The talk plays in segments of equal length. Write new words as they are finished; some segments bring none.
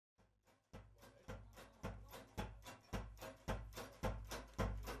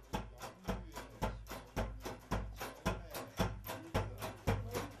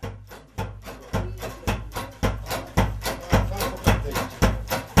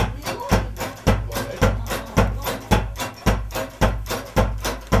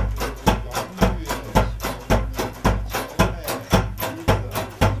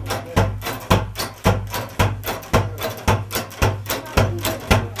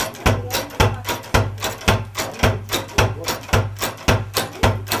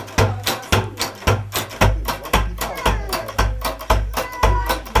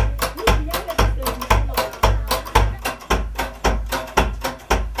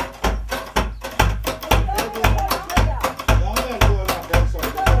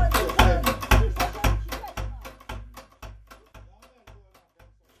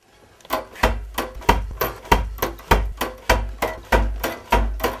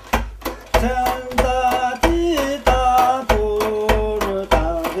天大地大，不如大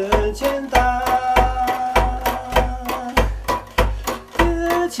人简单。一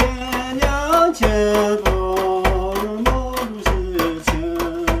千两千不如母事情，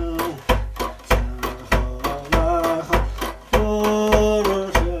前后来好不如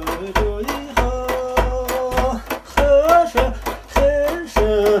谁就以后，和顺人生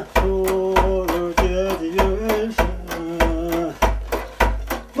不如决定人生。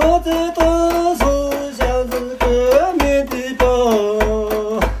我的东思想是革命的报，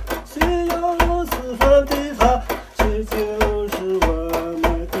谁要是反对他，这就是我们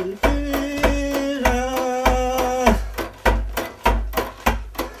的敌人。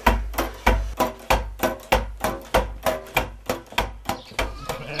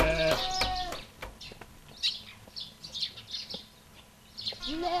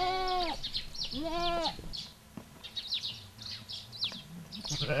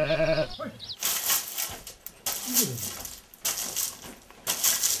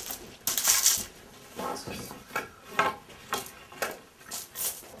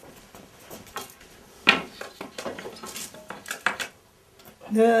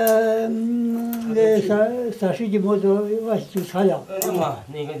那三十几亩多，我就差了。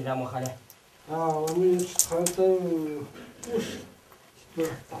那个咱们喝的。啊，我们差到50，不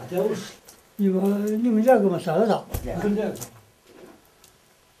是8.50。你们两个嘛，32大，我们两个。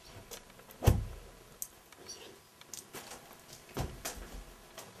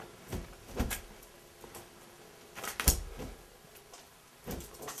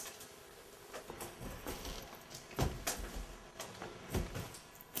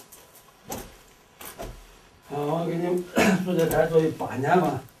我给你们住在这儿做有8年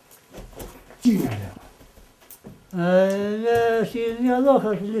嘛，9年了。那是人家老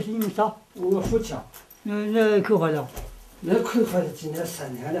汉是那是你们啥？我父亲。那扣坏了？那扣坏了，今年3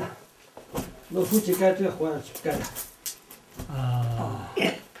年了。我父亲干这活去干的。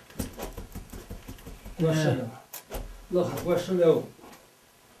过世了，老汉过世了。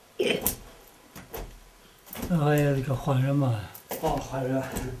还有那个换人嘛？换人。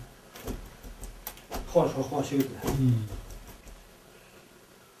好说好笑的。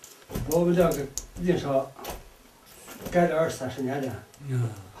我们两个人生干了20-30年了。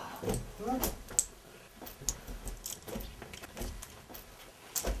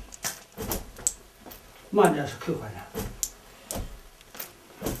马年是扣坏的。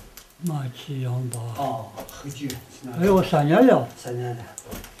马7羊8。后久。哎呦，3年了。3年了。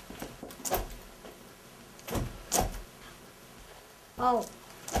哦。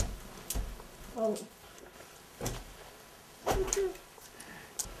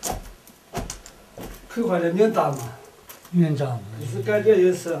扣坏了命大嘛？命大嘛？就是感觉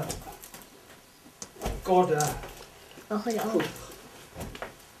也是高的。会了。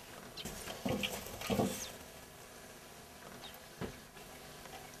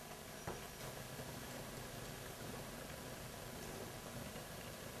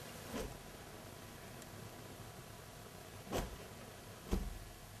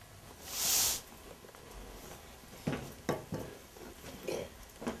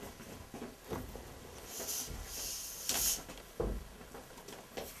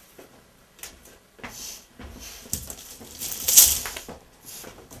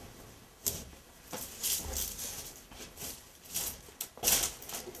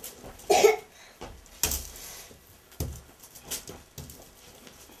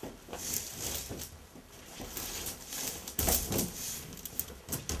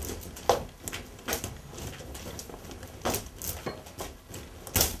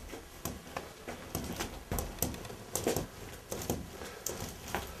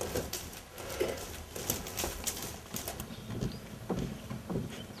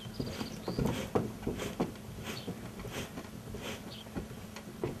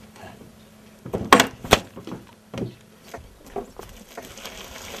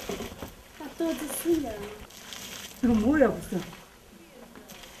这个木也不是。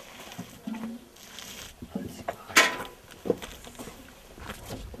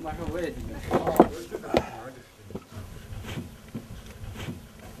马上我也进来。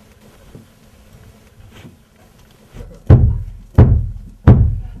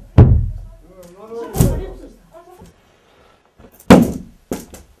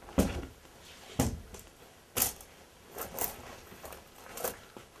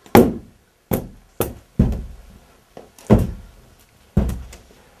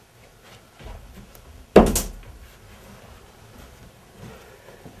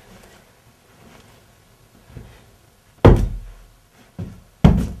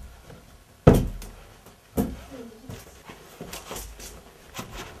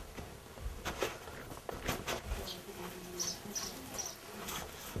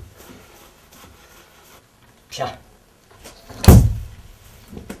行。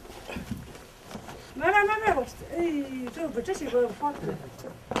慢，哎，这些个放。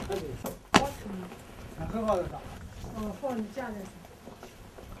很好的打。哦，放你家的。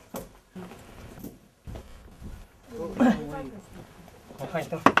我看你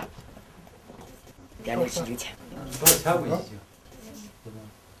等。点点喜酒钱。多少钱不喜酒？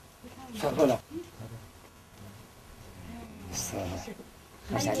算够了。是，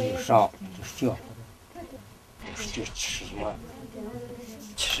剩下就少就小，就70元。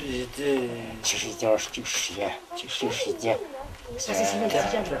70件90元，90件。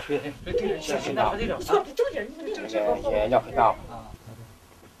这2块半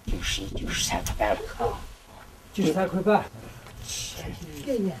，93块半了。93块半。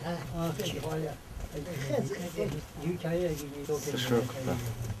给你啊，给你好点。有钱也给你都给。40块半。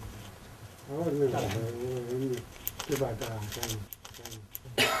对吧？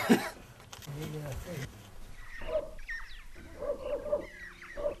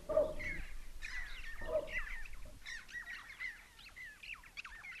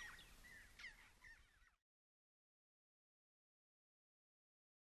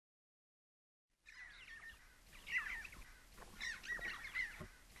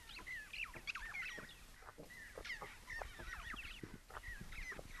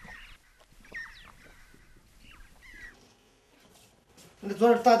那昨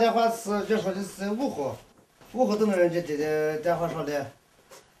儿打电话是就说的是5号等人家这电话上的，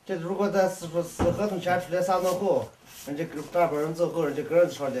这如果咱是说是合同签出来啥弄好，人家给大帮人走好，人家个人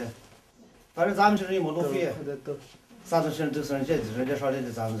上的，反正咱们这是也没路费，啥东西都是人家上来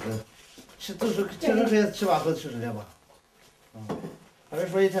的，咱们是都是其实还7、8号就是的吧，反正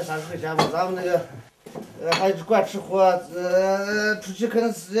说一天30块钱吧，咱们那个还有管吃喝，出去可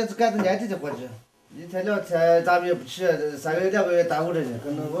能是也是干到年底的活计。1天2天咱们也不去，3个月2个月耽误着呢。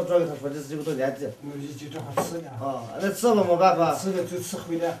可能我昨给他说的是就到年底。我就正好吃了。那吃了没办法。吃了就吃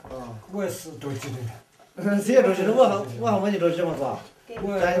回来。我也是着急的。谁也着急的？我还没你着急嘛是吧？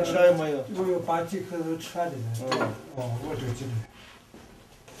咱吃了也没有。我有把几口都吃完的呢。我着急的。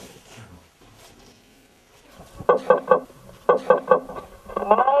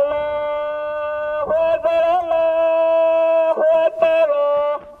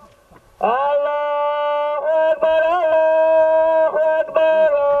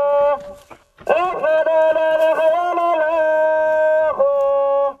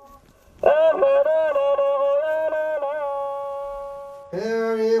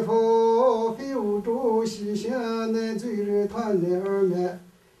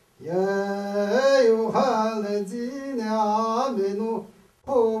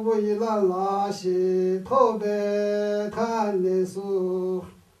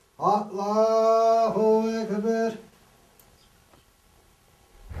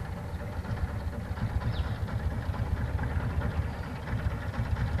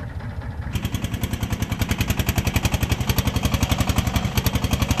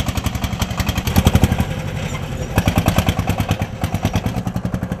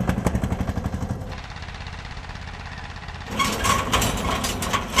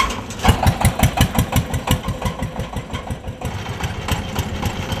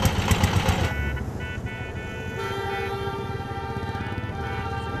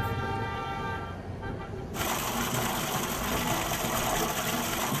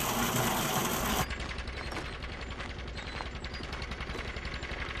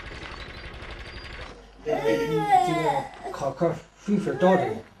这个卡壳水分倒着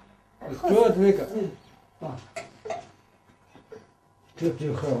呢，主要这个这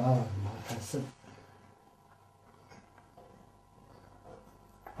最好麻烦死了。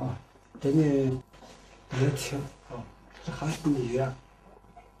这呢也轻这还是你远。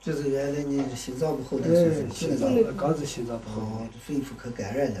这是原来你心脏不好的，心脏刚子心脏不好，肺腑可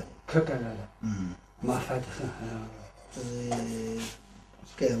感染了。可感染了。麻烦的很。这是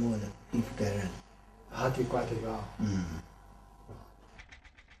感冒的，肺腑感染。还得挂这个。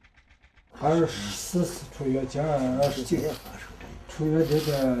24出月加29，出月这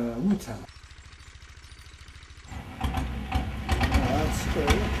个5天了。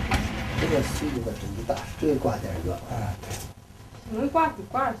这个水有个真的大，这个挂点热。对。能挂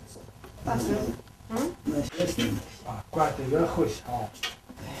大声。那行。挂的越好些。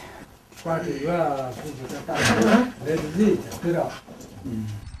挂的越比这个大声来的累一点，对吧？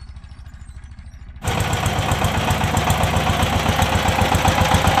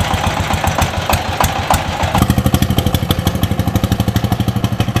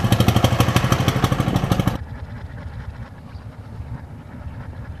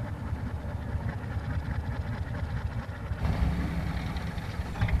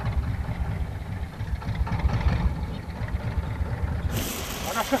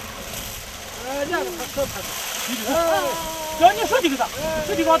要你手机给他，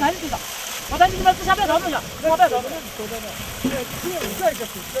手机给我谈给他，我谈你们自下别找东西，我别找东西。这个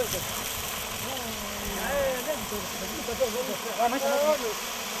是这个。我们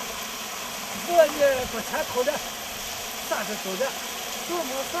我也不钱偷的，啥是偷的，多么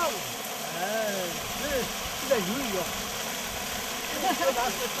啥了？这有一个。这哪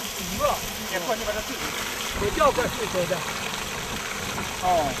是几个？别过你把它对。我叫过去偷的。哦。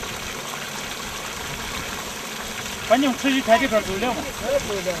把你们出去开这边走了吗？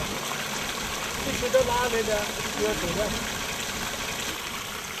走的。你去到哪来的？要走的。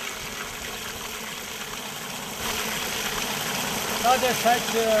那在山区，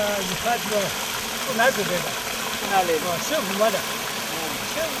你看这个湖南这边的，湖南来的，幸福么的，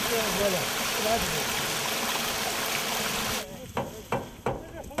幸福么的，湖南这边。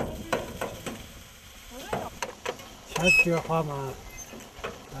前期的话嘛，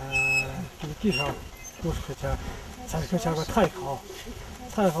这个地上50块钱，30块钱个太好，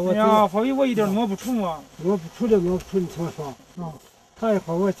太好我。哎呀，所以我一点摸不出嘛。摸不出，你听我说。太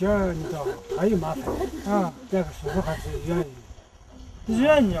好我今儿你知道还有麻烦。这个师傅还是愿意。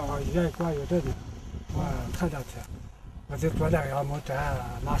愿意啊，愿意管有这的，我看上去，我就做2个羊毛毡，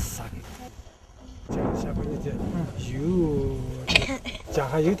拿4个，这先把你的油加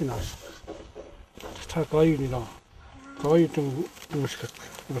上油的那是，炒高油的那，高油挣50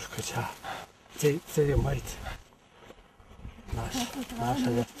块钱，这就没的，那是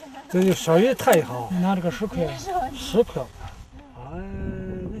的，这就稍微太好。你拿这个10块，10块，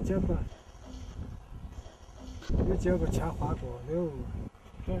那结果。那结果钱花多了，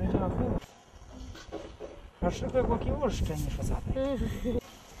这人家会，把10块给我给50块，你说咋办？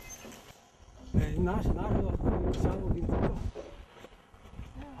哎，那是下午给你做，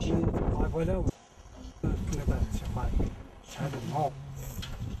你花过了，那个去花钱都毛。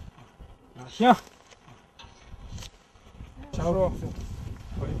行，下午我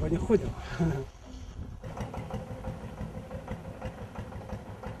把你混掉。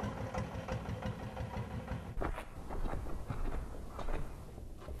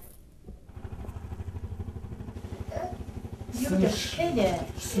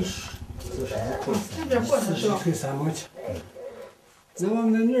40块3毛钱。那我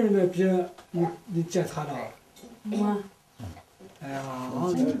们那女儿那边，你检查了？没。哎呀，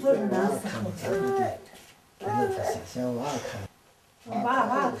你不是那时候。先娃看。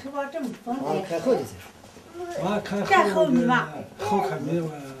娃看娃这么方便。娃看后的再说。娃看后面嘛。好看没有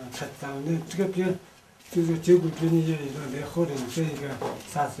啊？看咱们那这个病，就是结果比你一个来好的，这一个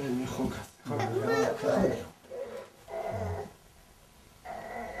30年好看，好看。看后的。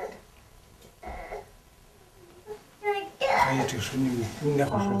还有这个说你那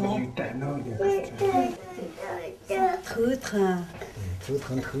会儿说的有带脑的，头疼。头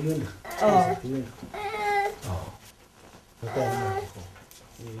疼头晕的。哦。头晕的。我带那以后，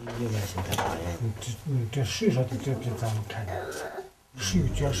应该性太大了。这水上的这比咱们看的，水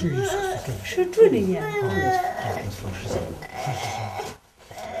脚水是准。是准的呢。说实在的。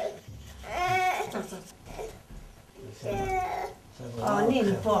哦，那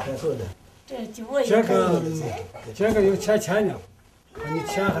个不。看后的。这个有钱呢，看你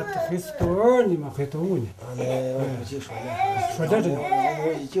钱还会是多少呢嘛，会多呢。那我不去说了。说这个。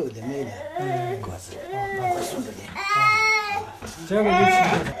我一旧的没了。鸽子。送着的。这个有钱，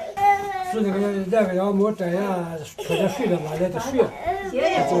是那个羊毛毡呀，出点水了拿来的水，就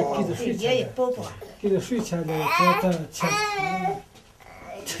给的水钱，给的水钱呢，这钱。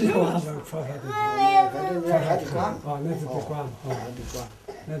这个娃们说的。还得管。那就得管嘛，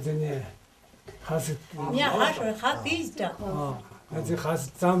那这呢。还是你还说还给着那这还是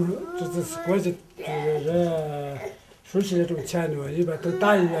咱们这是国家这个人说起来这种钱呢，一般都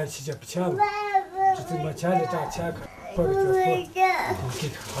大医院去就不钱嘛，这没钱的挣钱可活个就活，给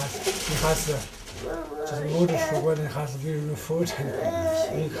你还是就是某种说过的还是为人服务成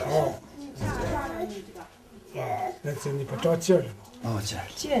依靠，那这你不着急了吗？急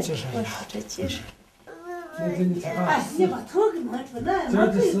我说这急事。那这你看，你把头给弄出来。这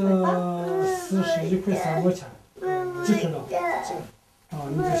的是41块3毛钱，记住了。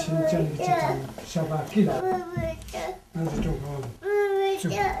你这先讲这个账，下班给了，那是正好。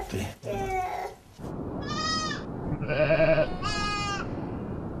对。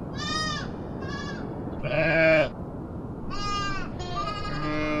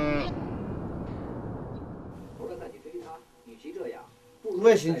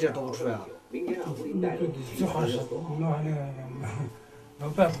外星这都不出来啊。这还是老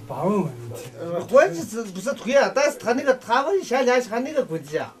板不把问问题。我这是不是推啊？但是他我以前联系那个估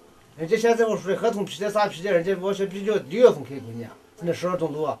计啊，人家现在我说合同批的啥批的，人家我说比较6月份开工呢，那12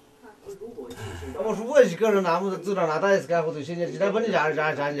中度。我说我一个人那么走到那打也是干活都现在今天把你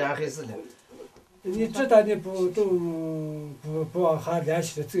家黑死了。你知道你不往下联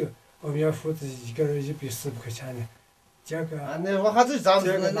系的走，我们要付一个人140块钱的，这个。那我还走咱们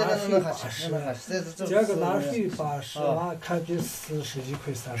这个拿水还这个拿水80瓦，看比41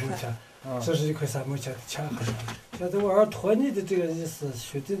块3毛钱，41块3毛钱的钱还少。现在我要托你的这个意思，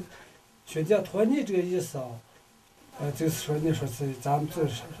兄弟托你这个意思啊，就是说你说是咱们这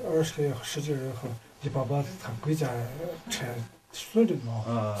20个10几人后，一把他归家车送的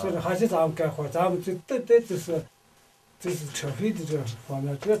嘛，所以说还是咱们干活，咱们就是车费的这个方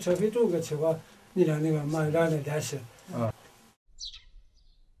面，这个车费这个情况，你让那个马让人联系。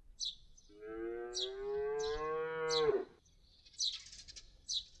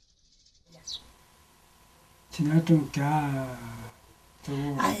今年种干，都。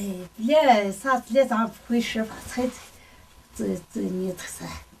哎，别啥子嘞，咱不会说发菜，这你他噻。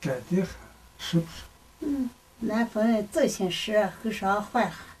干的是不是？南方早先是后上换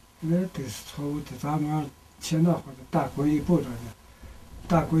下。那都是错误的，咱们前那会儿打过一保障的，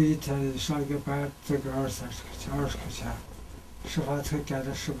打过一天上一个班，这个20-30块钱，吃饭菜干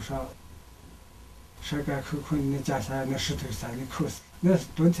的吃不上，晒干口空，那加上那石头山的口死，那是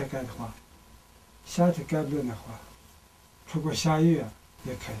冬天干的话，夏天干不了那活，除过下雨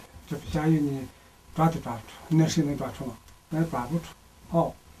也可以，这不下雨你抓都抓不住，那谁能抓住吗？那抓不住。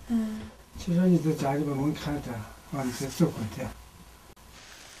哦。其实你在家里边能看着，往你这走过的。走。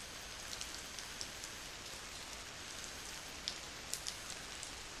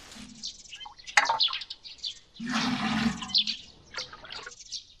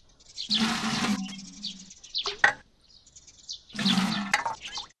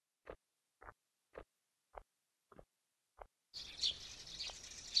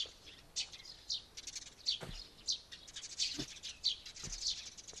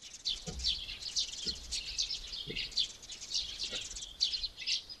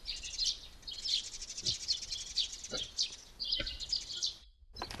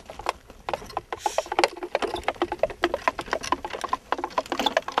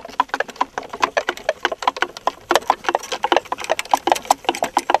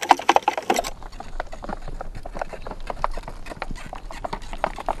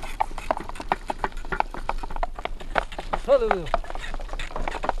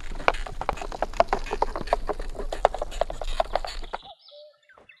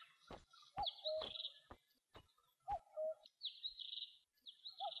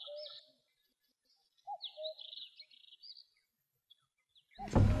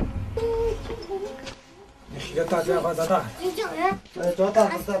你给打电话咋打？找打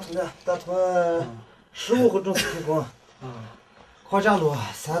通15号正式开工。框架路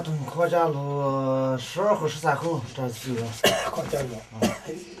山东框架路12号13号这是走了。框架路。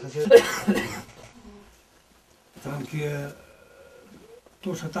咱给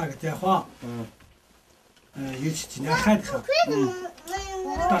杜叔打个电话。尤其今年旱的时候。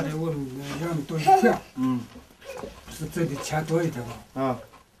打的我们让我们多一块。是挣的钱多一点嘛。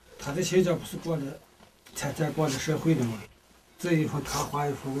他的现在不是过了，天天过了社会的嘛，这一分他花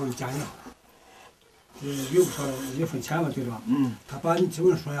一分，我们家里，用不上1分钱嘛，对吧？他把你这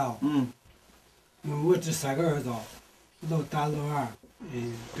么说呀，我这3个儿子，老大老二，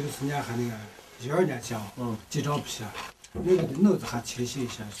都是年还那个12年级，记账不行，那个的脑子还清醒一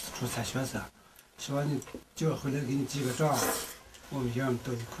些，初3学生，希望你叫回来给你记个账，我们让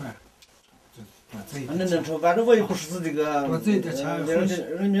到一块。那能成，反正我也不是这个，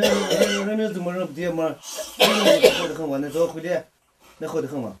人民怎么人不对嘛，人民好得很嘛，那早回来，那好得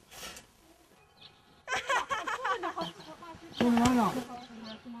很嘛。说完了，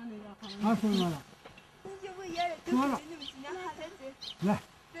俺说完了。说了。来，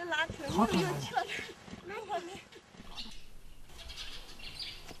好看吗？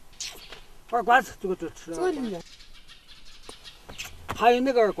二瓜子，这个吃。还有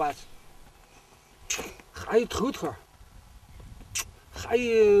那个二瓜子。还有头头，还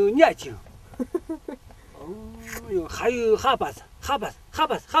有眼睛，还有哈巴子，还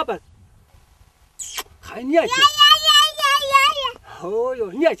有眼睛。哦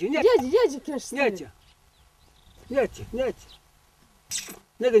哟，眼睛，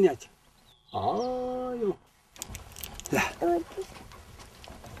那个眼睛。哦哟，来，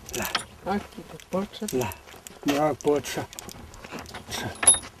来，你二包吃，吃。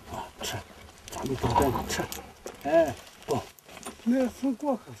咱们都在那吃，不，那是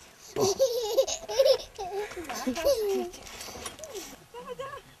过河。不。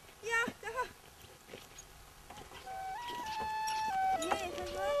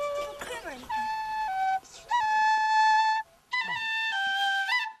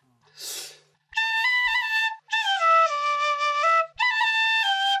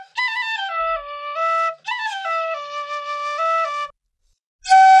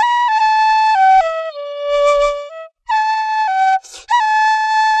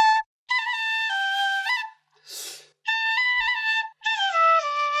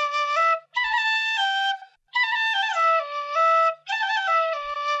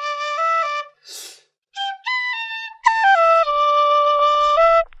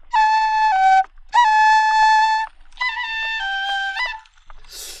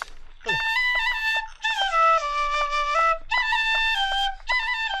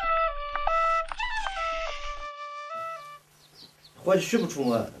伙计许不出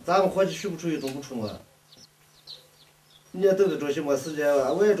我，咱们伙计许不出去都不出我。你也都得着急没时间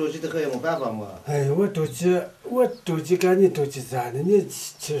了，我也着急的很，也没办法嘛。哎，我着急赶你着急咋的？你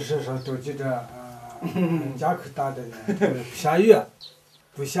其实上着急着家可大着呢，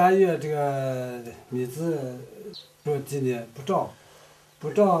不下雨，这个米子着急呢不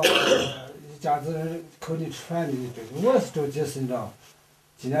着，一家子人口里吃饭的着急。我是着急是你知道，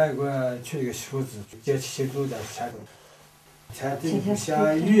今年给我娶一个媳妇子，结起新住在前头，前头不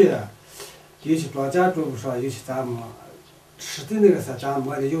下雨，尤其庄稼种不上，尤其咱们。吃的那个是咱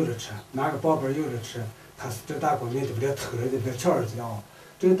没的有着吃，拿个宝贝有着吃，他是这大光明都不得偷了的，别瞧儿子了。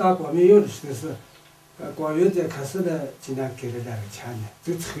这大光明有着吃的是，光云在开始的今年给了2个钱呢，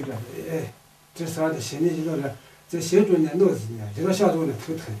就凑着，哎，这时候的心里就到这，在心中呢脑子呢，这个小子呢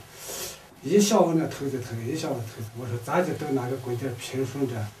头疼，一小我呢头就疼，一小我头疼。我说咱就等那个规定平顺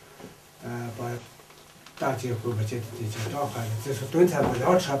着，把大结婚把这就找回来，这是炖菜没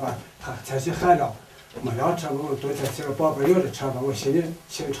辆车吧，他才去喊了。没辆车，我昨天这个宝贝有的车吧，我心里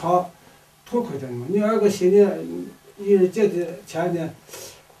心肠痛快点嘛。你二个心里一人借的钱呢？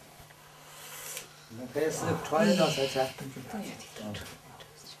可以是穿一张3千。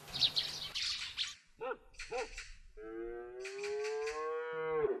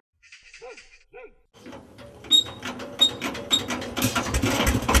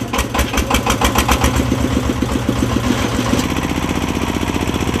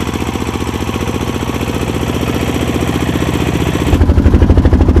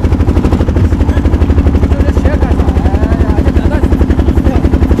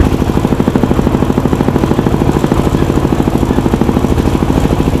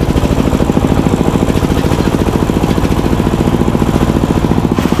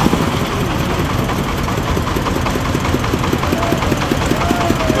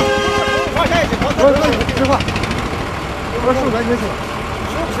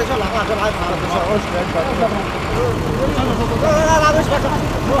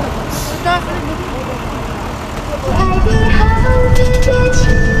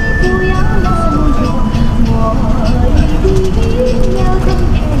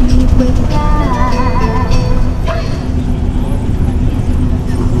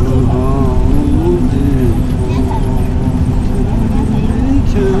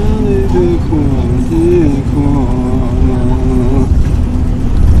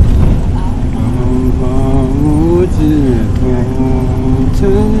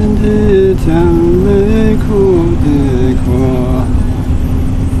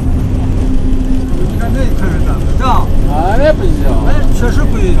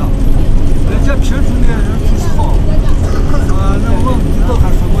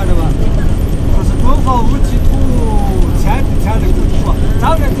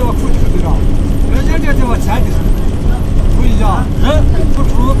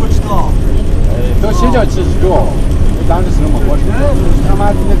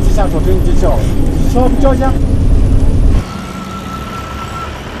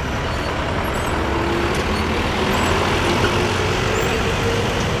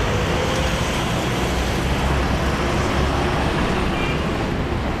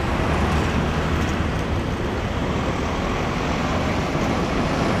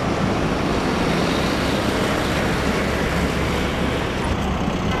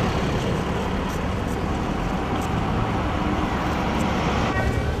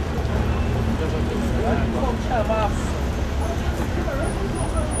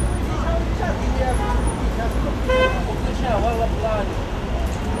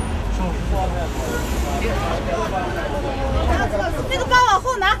那个包往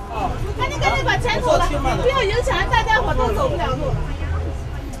后拿，赶紧把钱走了，不要影响大家伙都走不了路了。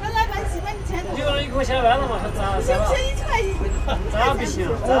来，把你钱走。你往1块钱完了吗？咋？行不行？1块1。咋不行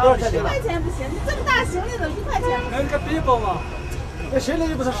？1块钱不行，你这么大行李都1块钱。能个背包吗？那行李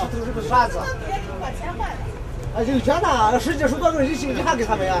又不是石头，又不是啥子。别把钱换了。哎，有钱呐！世界收多少个人行李还给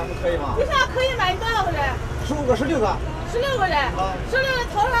他们呀？不可以吗？为啥可以买？你多少个人？15个、16个。16个人。16个人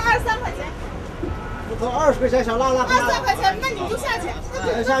投了23块钱。投20块钱，想拉23块钱，那你就下去。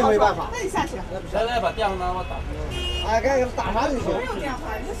那下去没办法。那你下去。来把电话拿我打。哎，该打啥都行。没有电话，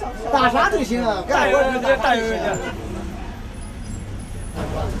你小事。打啥都行啊，干活就打就行。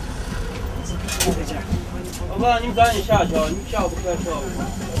老爸，你赶紧下去，你下午不开车。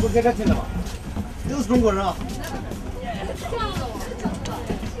不开车听着吧，都是中国人啊。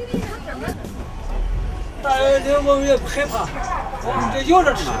大人，我们也不害怕，我们这有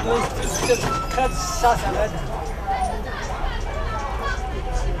着吃，这看下山来的。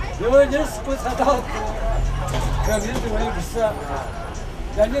因为你是共产党，革命的我也不是，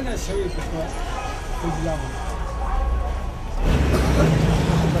人家的心也不错，不一样嘛。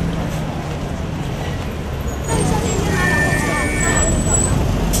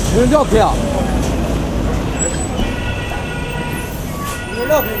有2块啊有2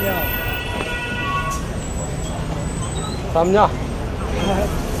块呢。咱们家。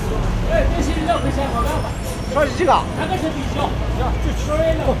哎，这是2块钱好干吧？少几个？那个是比较，就吃了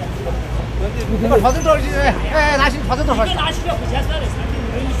2块。你把炒子多少钱？哎，拿去炒子多少钱？拿起2块钱算了，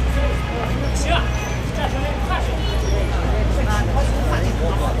行，这说的还是。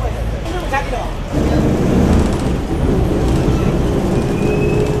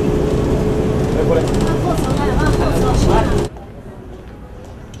来过来。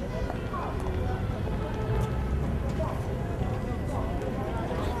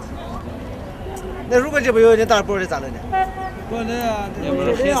那如果这边有人打波的咋弄呢？我那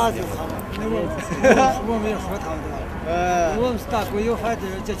这样就好了。我没有说他们的。我们是打国有孩子，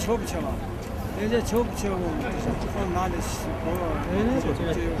人家瞧不起嘛，人家瞧不起我们，我拿的就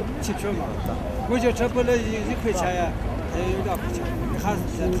欺骗嘛。我就这不能1块钱呀，还有2块钱，还是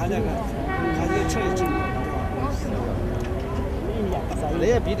他那个，还得吃一吃。那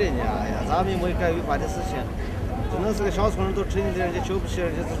也逼着人家，哎呀，咱们没干有关的事情，只能是个小村人都吃你的，人家瞧不起，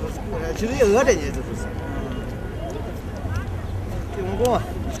人家就是，其实也讹着你，这就是。对我讲啊。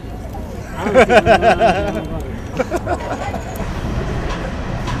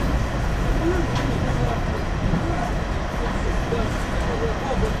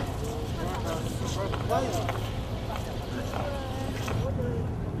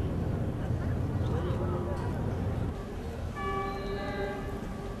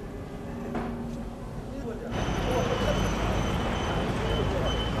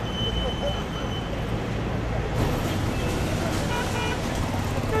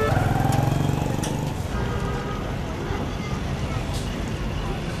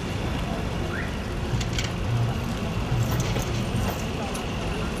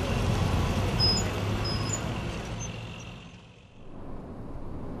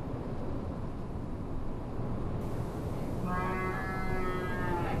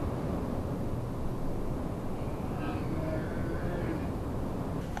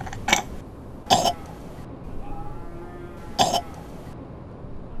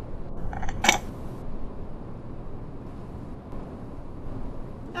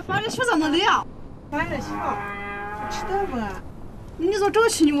把这学咋弄的呀？把这小吃的不？你说找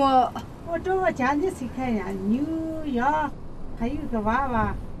去你我？我找我家里去看呀，牛羊，还有个娃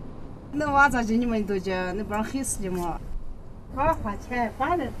娃。那娃咋接你们都接？那不让黑死的吗？娃花钱，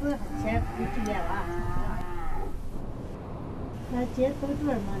把那子钱不去了娃。那接到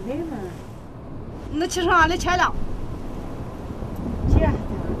这儿嘛，来嘛。那去上哪里钱了？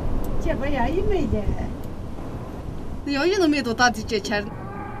接不样也没的。那要一都没多大的借钱，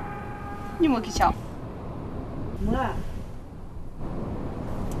你没给钱？没。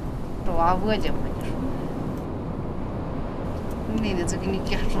这娃我接不你说，你的这给你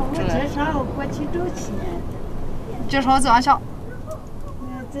介绍我出来。介绍过去找去呢。介绍这样想？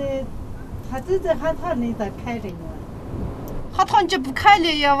这他这还他那在开着呢。还他这不开了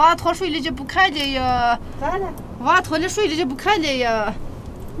呀？娃脱水了就不开了呀？咋了？娃脱了水了就不开了呀？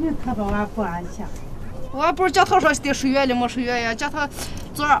你可把娃不安详。我不是叫他说得10月了没10月呀？叫他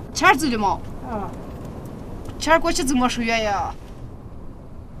昨儿前走了吗？前过去怎么10月呀？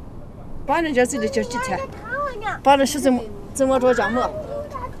把人家走了就几天，把人是怎么着讲么？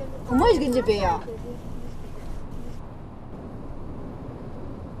他没一个礼拜呀。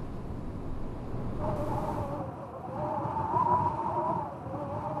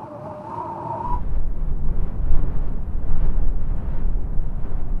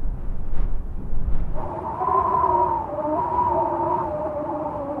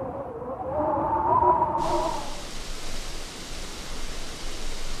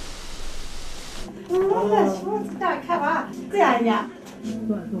看娃这样呀？那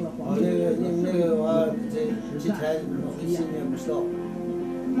个你们那个娃这几天回去你也不知道。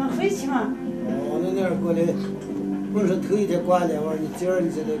能回去吗？那儿过来，我说头一天管的，我说你今儿你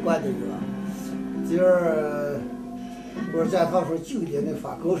就得管这个。今儿我说咱他说9点那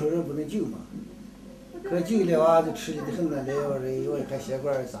发高烧人不能救嘛，可9点娃就吃的很难的，我一看血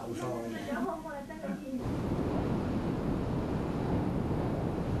管咋不上。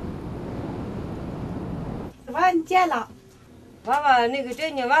娃你见了？娃娃那个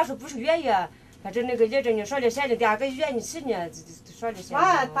这呢，娃说不是愿意，反正那个也这呢，说了闲的，第二个愿意去呢，说了闲。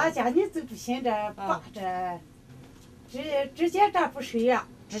娃大家你都不行这把这，直接这不收呀？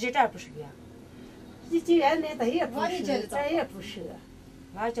直接这不收呀？你既然来的也不收，咱也不收。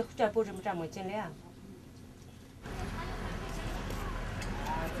娃这不这么进来。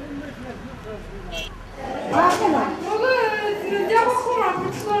娃这个。我们电话号码不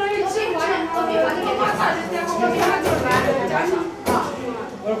知道人几个，我电话打的电话，我电话就是家里啊。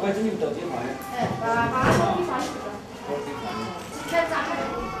我说回去你们都地方呀？把手机放里边。钱咋还？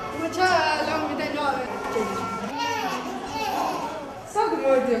我钱2没带着。啥都没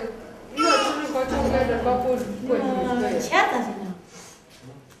得，你要只是搞钱买点搞过去过去就可以。钱咋行呢？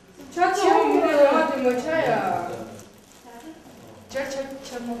钱我没得了，就没钱呀。这钱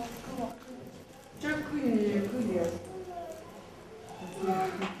没，这可以。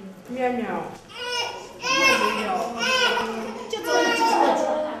面面。就做了几十块钱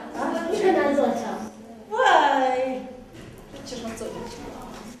啊？你看哪多少钱？喂，这地方走进去。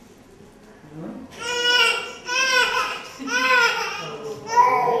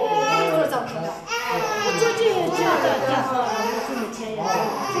这咋不了？我就这好，这么钱呀？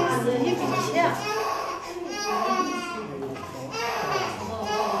这是一笔钱。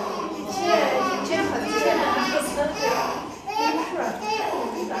钱很钱。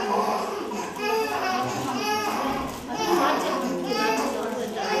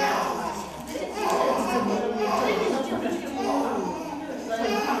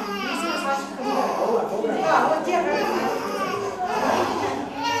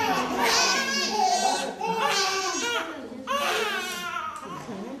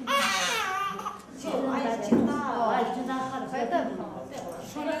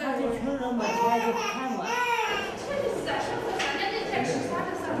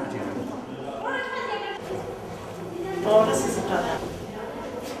哦，这是啥的？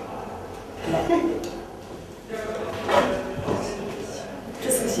这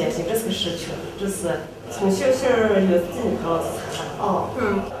是个线性，这是个实球，这是从小小儿有进考试查的。哦。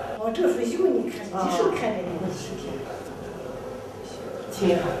哦，这是有你看，你手看的那个视频。听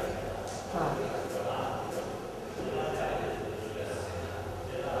一下。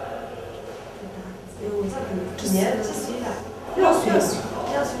今年几岁了？2岁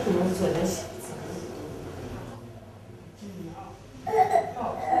就能做这些。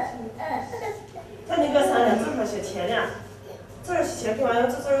咱那个啥呢？早上学前呢，早上学干嘛要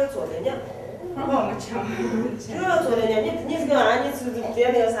早要做的呢？我抢。这要做的呢，你是干啥？你是别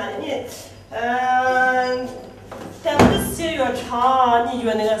那个啥的，你咱不是写越长，你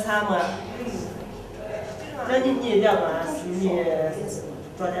越那个啥嘛？那你两个你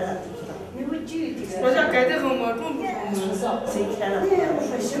做的了？我家盖的很么重不重？谁填的？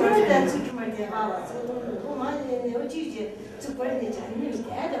媳妇儿在就这么点娃娃，我妈我舅舅这过来那家你们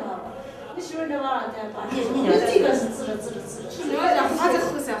带的娃娃，你媳妇儿那娃娃在把，你这个是治了。是我家孩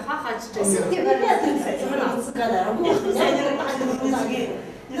子后生哈这是你别怎么了？自个的，我你在这个大的不是给，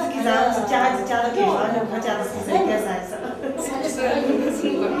你是给咱家的给上，我家的是谁给啥事？你们是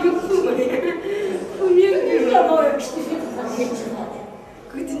我名户的，我名字。要老人吃的肥他才知道的。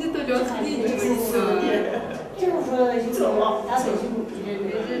估计你都了解你这个意思。就是说有大岁数别人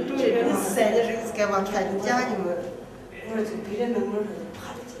这个你晒的时候是该往看你家你们。我说别人能不能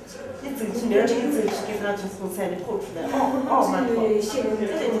爬得进去？你走去明儿你走去给他就从菜里刨出来，蛮好。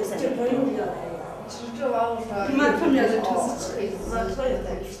这不用不了来呀。其实这玩意儿说，蛮特别的，这是脆，蛮可以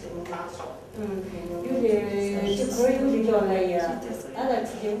带去的，你拿手。有的这块有的要来呀，俺再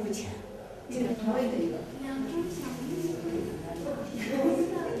出去5千。这个可以的。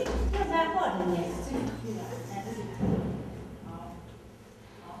蛮好的呢。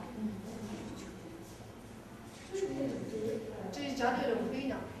这一家里人会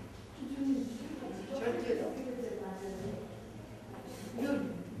呢。这对的。有。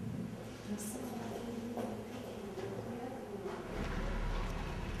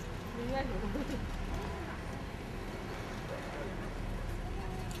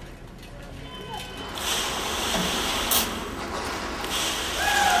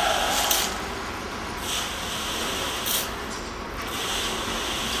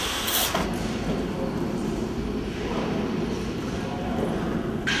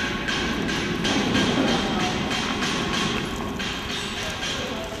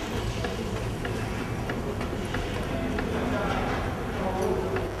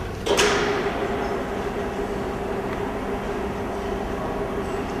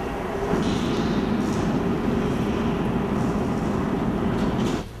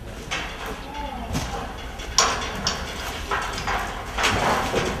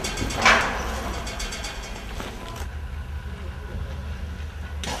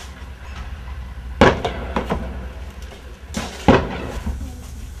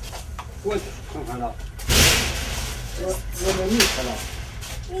我看看了，我们蜜桃了。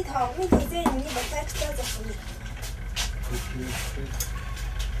蜜桃在你那边再再在后面。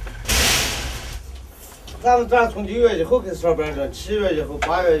咱们这从9月以后开始上班了，7月以后、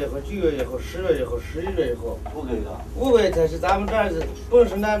8月以后、9月以后、10月以后、11月以后5个月。5个月才是咱们这儿是，本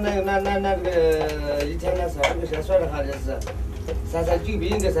是那个一天那30个钱算的话就是 339B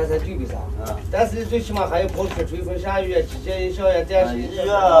应该339B噻。但是你最起码还有泼水、吹风、下雨、季节影响呀，电视。1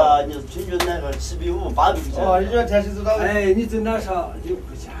月你平均那个7比5、8比5。哦，1月天气走到。哎，你走那上6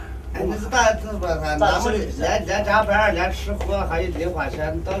块钱。哎，那是大是不他那么连加班连吃喝还有零花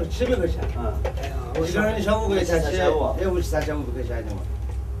钱，到700块钱。哎呀，一个人你上5块钱起，也5是3500块钱的嘛。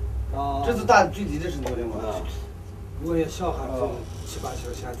啊。这是打最低的程度的嘛。我也小孩子7、8千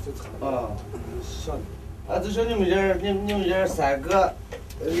块钱就差不多。小的。啊，就说你们这儿3个，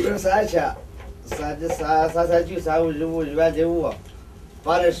一个3000，339、355、105，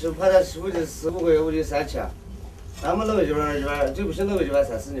把那15的4、5个月我就3000，咱们那个100，就不是那个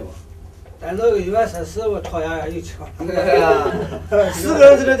130的嘛。但那个130我讨厌有钱。对呀，4个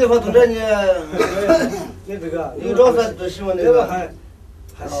人在这地方住着你，你这个有着算多希望那个。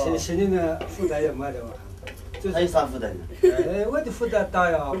还心里的负担也没得嘛。还有啥负担呢？哎，我的负担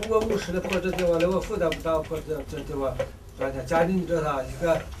大呀！我50的跑这地方来，我负担不大，跑这地方，赚钱。家里你知道啥？一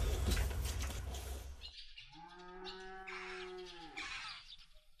个。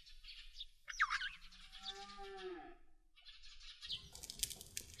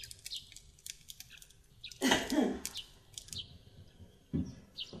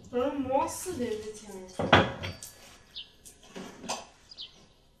忙死的这天。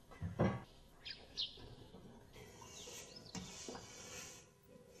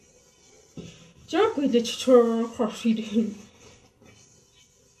今儿回去吃好睡的很，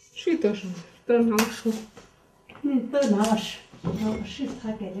睡得上，等哪个说？等哪个吃？哪个吃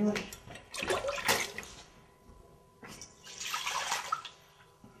他给的我吃。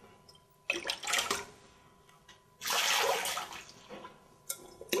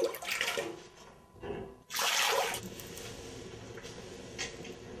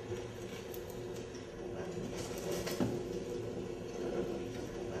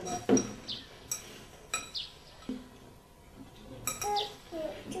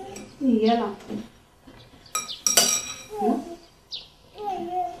你也了。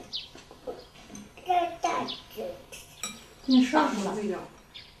你说什么？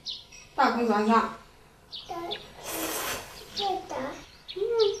大公算啥？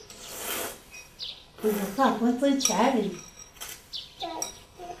不是大公挣钱的。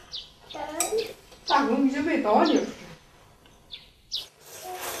大公比这没到呢。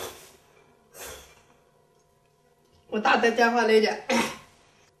我打的电话来的，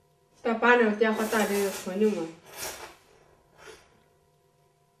他把那个电话打给说你们，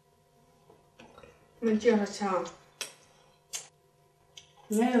你介绍强。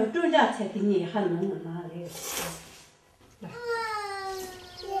没有中奖才给你，还能拿来。哎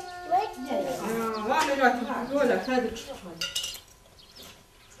呀，完了让他给我这孩子吃上的，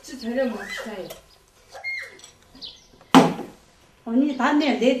这才这么便宜。哦，你打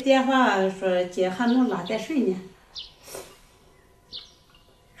那来电话说姐还能拉点水呢。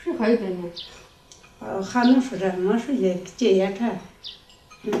水还有点呢。还能说这没水的姐也看，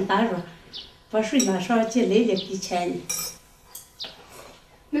打说把水拿上姐来了给钱呢。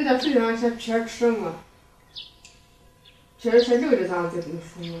那点水让先撇吃嘛，撇吃肉的咱再跟你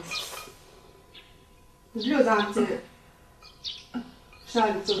说嘛，肉咱进，啥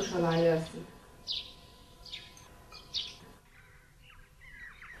的走上哪也是。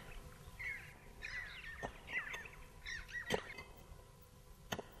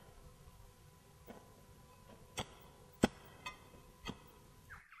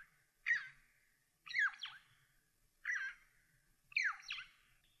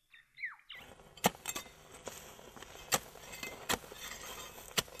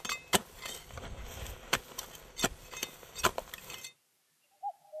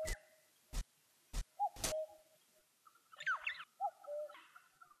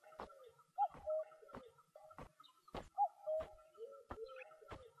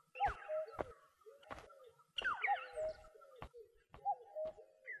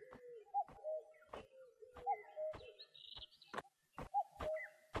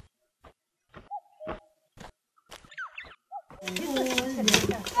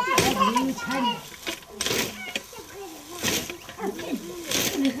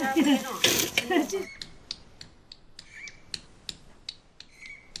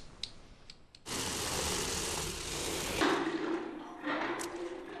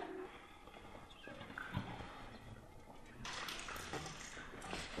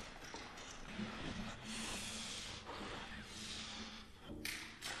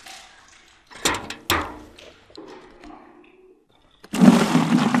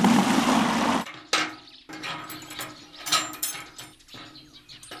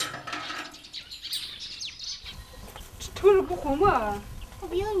头是不红嘛？我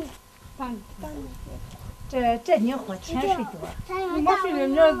不用你。帮你。这年活钱水多。你没水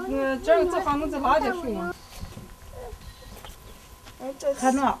了，这个还能再拉点水吗？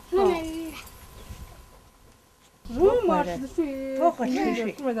还能。我妈吃水，多喝点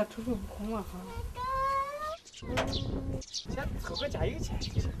水。后面咱抽水不空了哈。先凑个加油钱。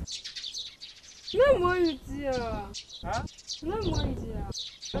那么有几啊？啊？那么有几啊？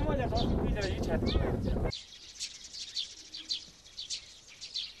那么家装回家有钱多了。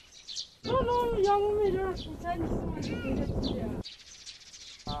那养我们这儿出钱，你怎么就给他几啊？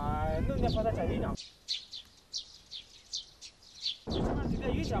啊，农业放在家里呢。你这边这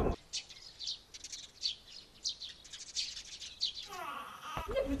边有钱吗？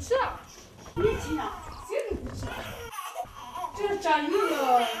你不吃啊？你吃啊？谁不吃？这炸油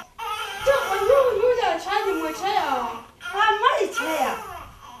了，这还有点钱就没钱呀？俺没钱呀。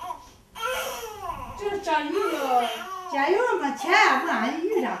这炸油了，加油没钱，不俺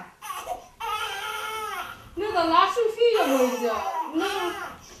遇上。那个拉水费也没有的，那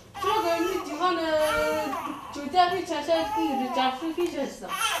这个你就像那酒店费钱是你的加水费钱是？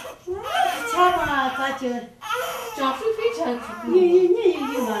钱嘛，咱就加水费钱出去。你有那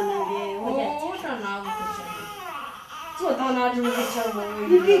的，我上哪不会钱？坐到哪就会钱我。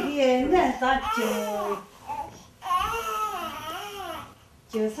你给那咱就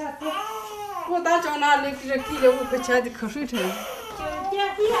啥子？我打叫那里给了5块钱的瞌睡钱。就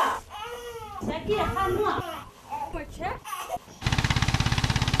点费呀，先给还弄。没钱。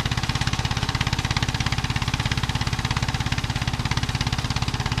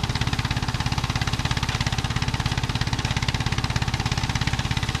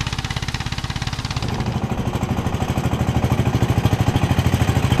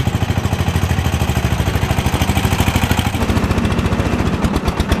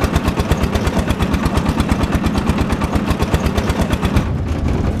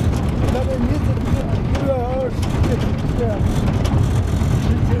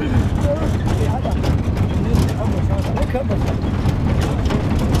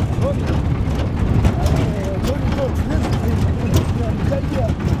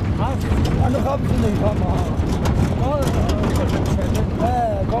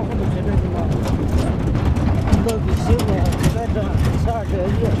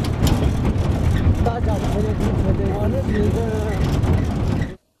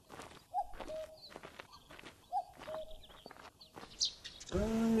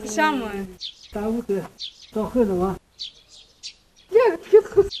厦门。3、5岁，到后头吗？这个皮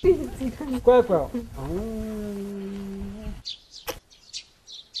肤水，乖乖。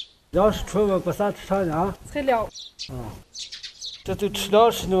要是出门不啥吃啥呢啊？材料。这都吃粮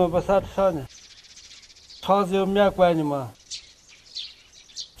食呢嘛，不啥吃啥呢？厂子有面馆呢嘛。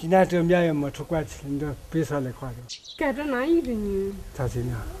今年这个面也没出馆去了，你这背上来块的。干这哪有的呢？咋的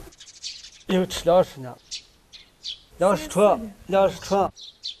呢？又吃粮食呢？粮食出，粮食出，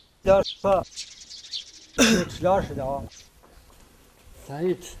粮食出，又吃粮食的啊！咱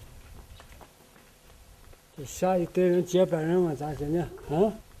一吃，这下一代人接班人嘛，咋的呢？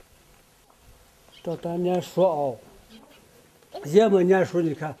到咱念书啊，也没念书，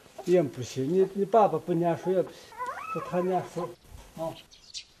你看也不行。你爸爸不念书也不行，就他念书啊。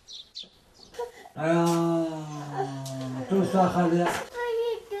哎呀，都算下来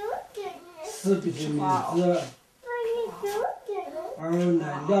4笔的米子，2那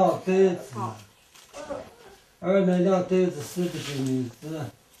2袋子，2那2袋子4笔的米子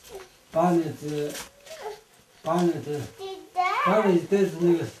，8那一袋子那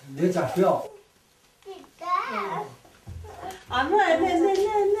个连家膘。啊，那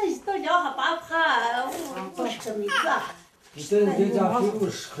到家还把怕50个米子。一袋子连家膘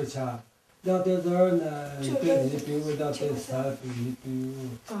50块钱。2袋子2呢，1袋子150，2袋子3笔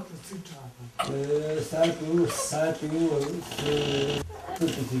150，3笔3笔50，4笔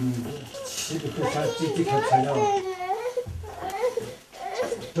的米子，7块钱几块钱了。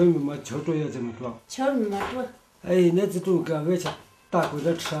小米嘛，敲着也这么多。敲米嘛多。哎，那这种搁外去大锅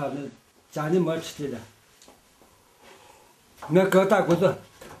子吃啊，那家里没吃的了。那搁大锅子。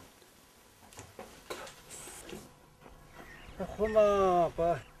胡嘛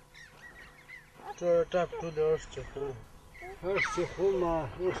把。这站不住了27户，27户嘛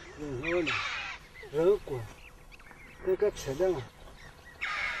，50人呢，人过，这个吃的嘛，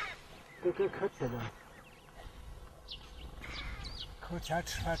这个可吃的，扣钱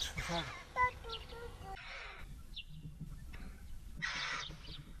吃饭吃不上了。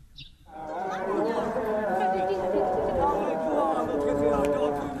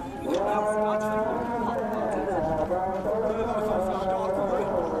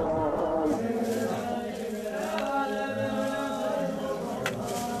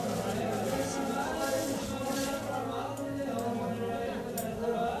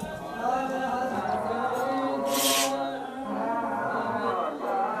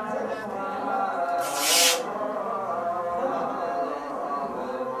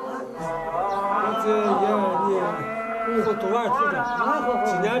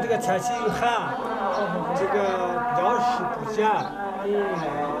个天气又寒，这个粮食不减，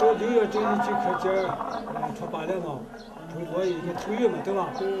到6月中就可劲出8了嘛，不落一个头月嘛，对吧？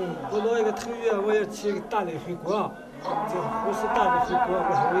不落一个头月，我要起大的回国，这不是大的回国，我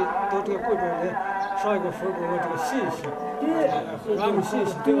稍微到这个贵州来上一个分工，我这个洗一洗，和俺们洗一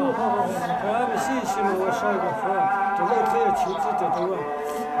洗，对吧？和俺们洗一洗嘛，我上一个分，这老太爷亲自这种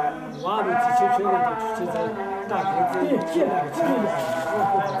娃们几千群人都出去在大棚子挣那个钱，挣那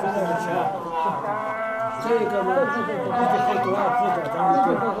个钱。这个嘛，一直好多不多，咱们就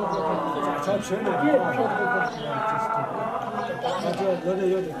家常平的，他这老的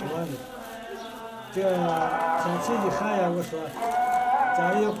有的多呢。这天气一寒呀，我说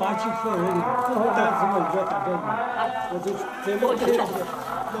家里有8、9口人呢，担子嘛一个大袋子，我就在老太的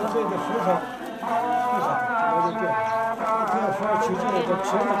手上，我就别，这样反而求进来这平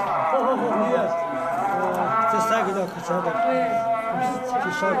的，你这3个2块钱的，就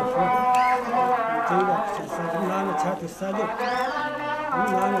上个分。这个这拿了钱得36，你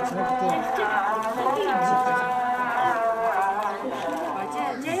拿了钱不对。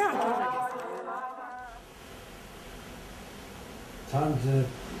这样就是。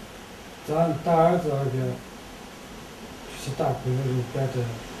咱大儿子去打工的时候，别的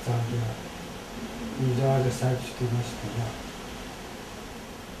咱你家这山区的那是怎样？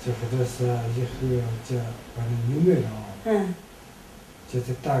就或者是以后这把那牛卖了，就再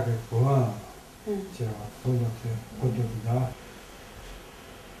打个工。这工作的工作比较，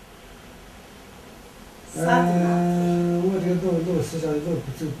我这个老思想老不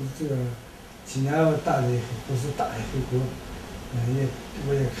走，今年我打了以后，不是打一回工，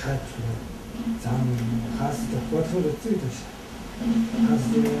我也看出来，咱们还是这活头的走着些，还是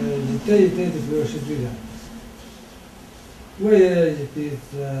一代一代的不要是对的。我也一辈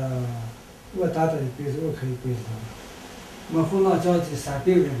子，我打这一辈子，我可以背上。我后浪讲这300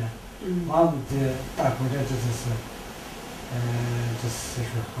个人。俺们的大工这就是这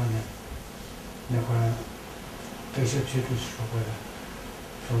40好呢，那会儿这些批注说过的，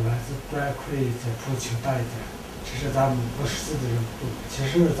说俺是短快一点，铺轻大一点。其实咱们不是的人不多，其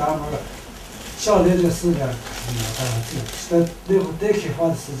实咱们想来这个时间可能当然对，但以后再开放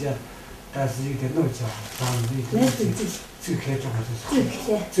的时间，但是有点闹僵，咱们这个走开这个就是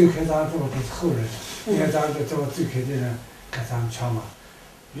走开咱这个都是后人，你看咱这走开的人，看咱们强嘛。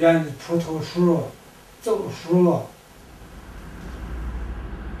园里葡萄树、枣树，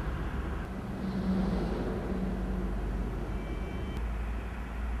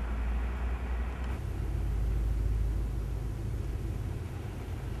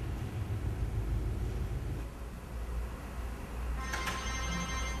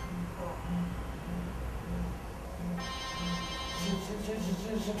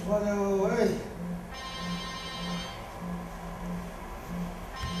是拖的哎。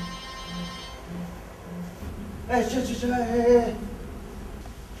哎，这，哎，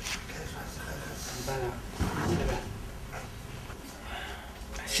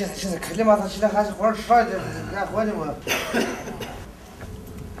现在肯定嘛，他现在还是活少一点，干活的嘛。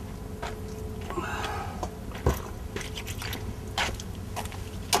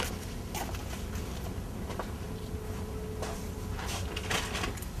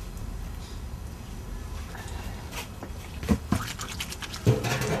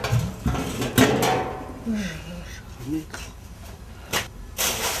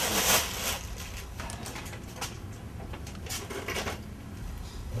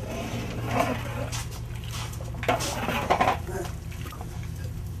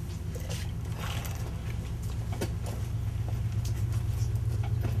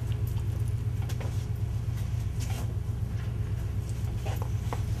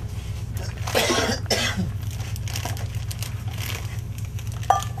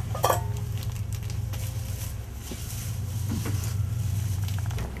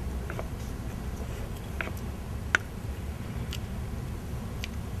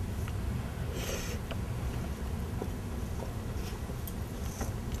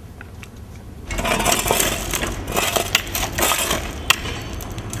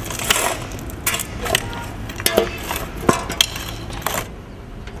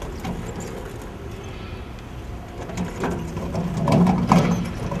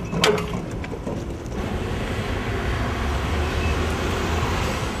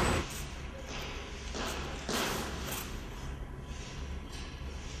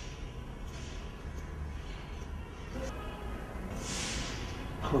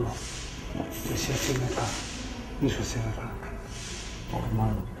好了，这些现在干，你说现在干？我妈，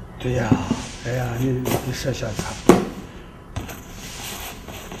对呀，哎呀，你说想看。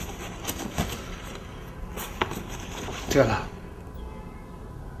对了，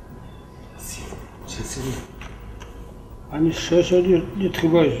是的。啊，你少少的，你头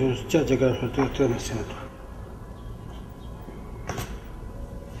发就是这个说都能行的。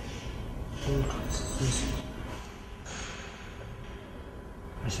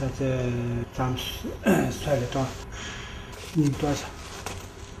现在咱们算了账，你多少钱？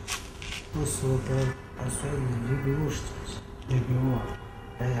我说把算650多650。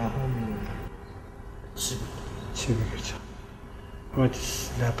哎呀，还没有700。700块钱。我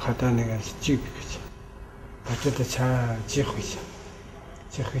来爬到那个900块钱，把这的钱寄回去，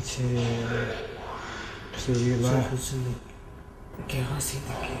寄回去不是1万。寄回去给上新的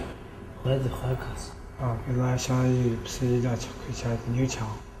给，还可是。啊，给俺相当于不是1、2千块钱的牛墙，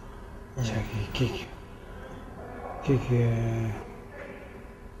先给，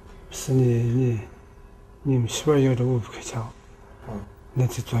不是你们媳妇要这500块钱，那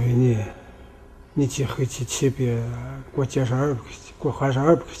就作为你寄回去700，给我介绍200块钱，给我还上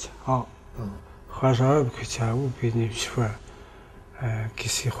200块钱啊，还上200块钱，500你媳妇给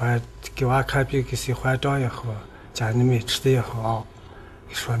谁还，给娃看病给谁还账也好，家里面吃的也好啊，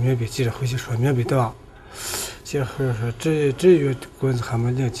说明白，记着回去说明白对吧？这会儿说这月工资还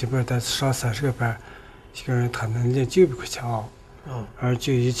没领基本，但是上30个班，一个人他能领900块钱啊，而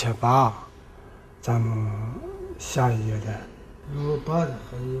就1800，咱们下一月的。180的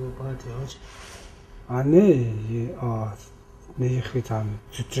还180多少钱？啊，那以后咱们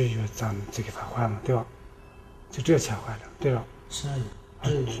就这月咱们再给他还嘛，对吧？就这钱还了，对吧？下月，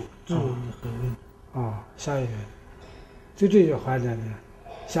这月你还没？啊，下一月，就这月还了呢。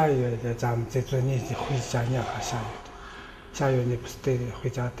下个月的咱们再做你的回家年还下月的，下月你不是得回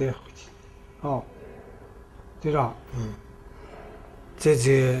家带回去，哦，对吧？这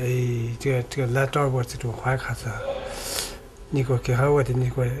个来找我这种还卡子，你给我给上我的，你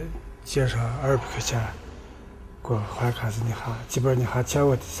给我介绍200块钱，给我还卡子你还基本你还欠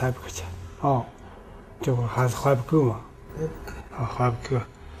我的300块钱，哦，这我还是还不够嘛？啊，还不够，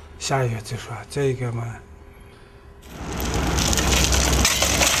下月再说，这一个嘛。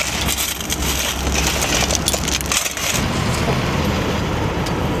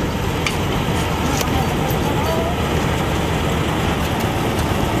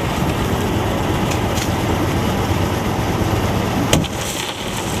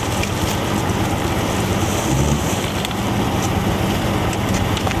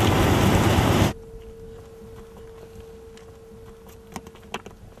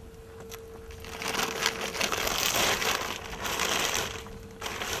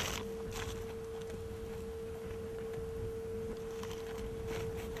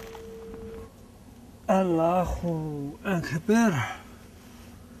按拉虎，按开白了。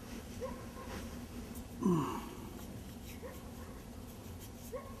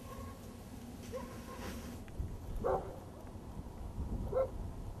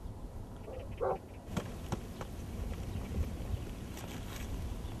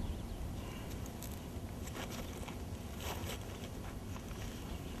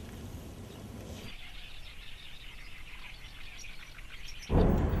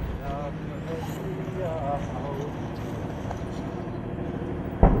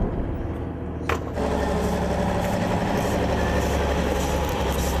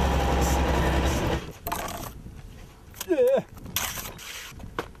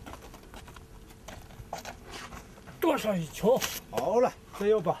多少一球？好了，再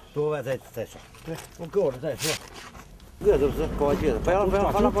要吧，多完再说。对，我够了再说。我都是高级的，不要了，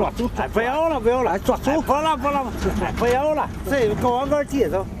哎，不要了，抓走，不了，哎，不要了，这高往杆接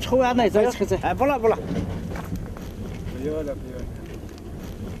走，抽完那再吃，哎，不了。不要了。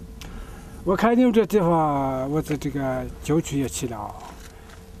我看你们这地方，我在这个郊区也去了啊，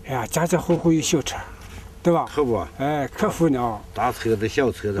哎呀，家户有小车。对吧？可不，哎，可富呢！大车子、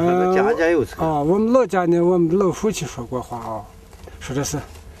小车子，反正家有车。啊，我们老家呢，我们老父亲说过话啊，说的是，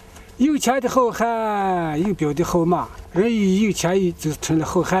有钱的好汉，有表的好马。人一有钱就成了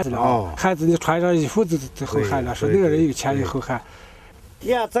好汉子了啊！汉子你穿上衣服就好汉了。说那个人有钱有好汉。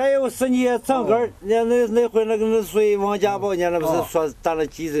呀，再有10年整个，那回那谁王家宝呢？那不是说当了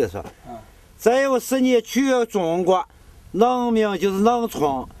记者说，再有10年全中国。农民就是农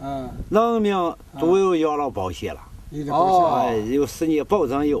村，农民都有养老保险了。哎，有10年保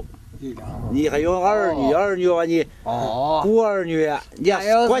证有。你还有儿女吧你？孤儿女，你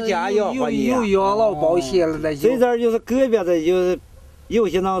国家养活你。有养老保险了那就。这点就是个别的，就是有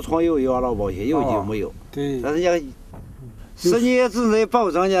些农村有养老保险，有就没有。对。但是人10年之内保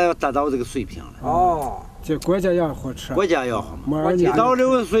证人要达到这个水平了。这国家养活吃。国家养活嘛。你到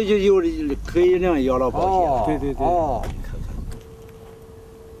60岁就有可以领养老保险。对。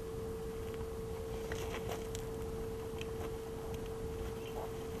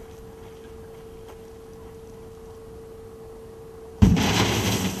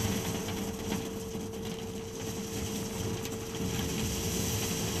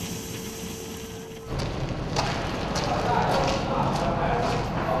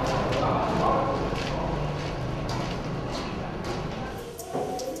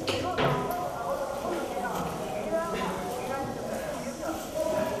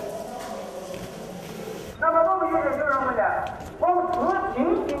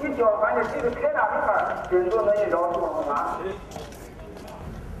较，反正这个开大门槛，真多能绕住了嘛。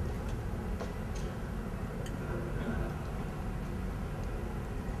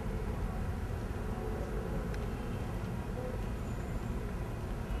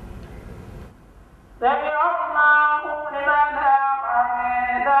سمع الله لمن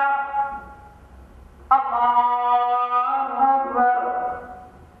حمده الله أكبر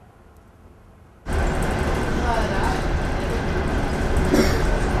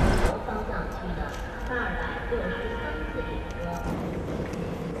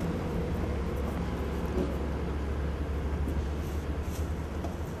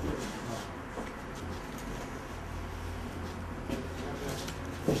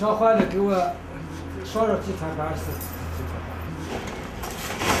烧坏了给我烧了几台板是。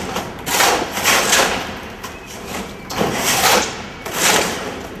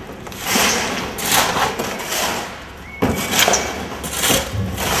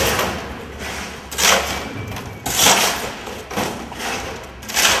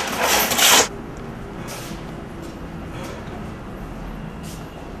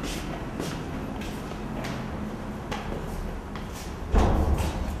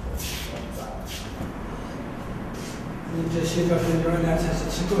你这写着是22年才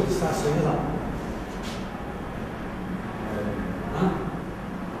17周的3岁了，啊？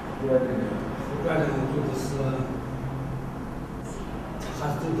后边的用的是，还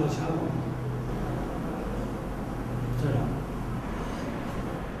是挣多钱了？这样。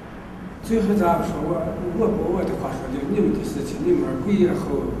最后咱们说，我的话说的，你们的事情，你们儿鬼也好，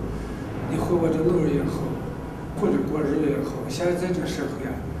你和我这老人也好，或者过日子也好，现在这社会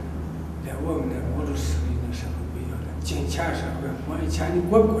啊，连我们的欧洲社会那社会不一样了，金钱社会，我以前你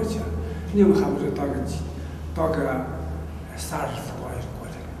过不过去，你们还不是到个30岁过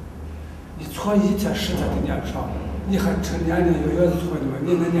去了，你错1天10天都念不上，你还成年龄有子错的吗？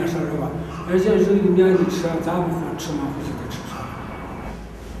你能念上人吗？而且人的面你吃，咱们吃嘛回去给吃上。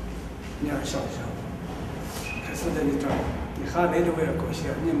你要想想，可是在你这儿，你孩子的我也高兴，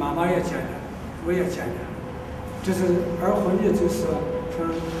你妈妈也见见，我也见见。这是二婚的，就是说，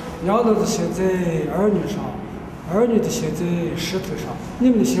娘子的心在儿女上，儿女的心在石头上。你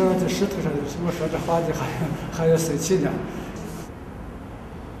们的心在石头上，我说这话的还要生气呢。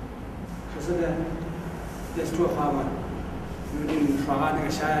可是呢，这说话嘛，你说俺那个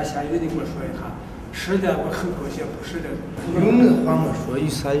下雨，你给我说一下。是的，我很高兴，不是的。用那个话没说，有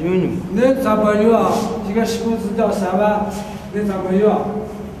啥用的嘛？那咋没有啊？一个工资掉3万，那咋没有啊？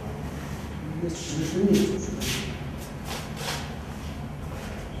那40年。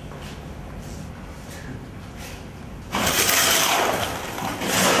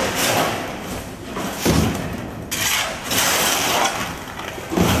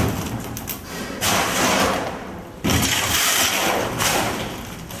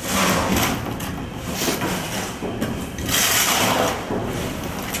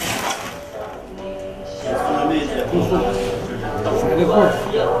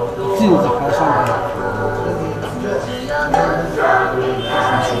镜子还上来。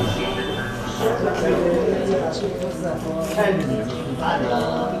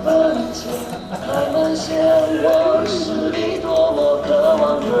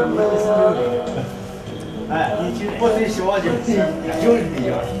哎，你去我最希望就是一样，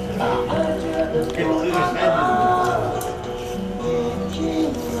给我这个山子。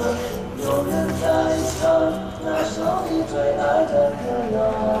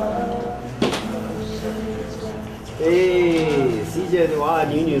哎，谁家的娃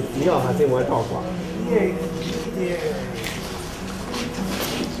女饲料还这么照顾？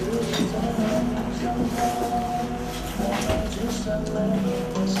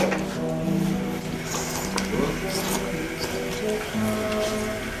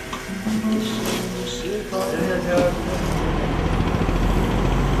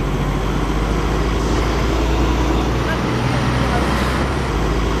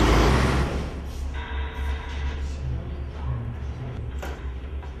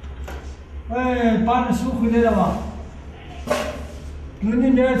哎，把这收回来了吧？有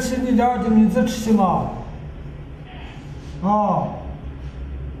你俩吃你俩的名字吃去吗？啊。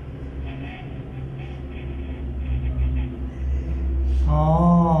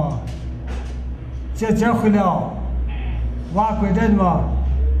哦。接回了，娃归着的吗？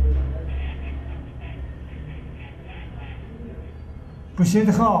不写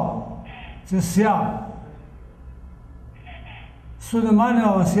得好，就下，说的慢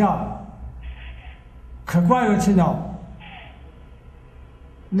了下。可挂要去了，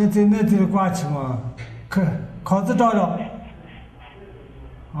那这挂去嘛？可考子找了，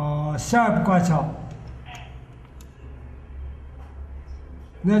哦，下不挂桥。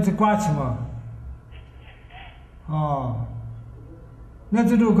那这刮起嘛？哦，那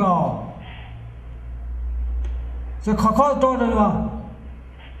这种高，这考找着了吗？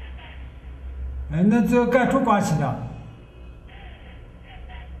哎，那这干出刮起了，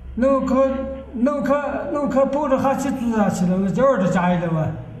弄可抱着还去住下去了，那叫儿子家里了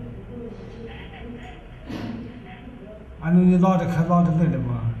嘛？俺那你老的可老的累了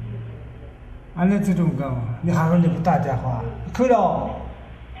嘛？俺那这种干嘛？你还说你不打电话？可了，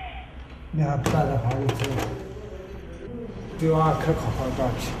你还不打电话？你这对娃可好找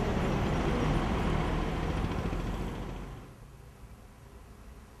去。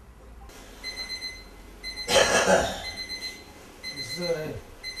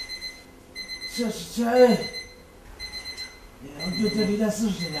这哎，我就这里点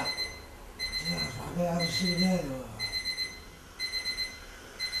40了，这发个10年了。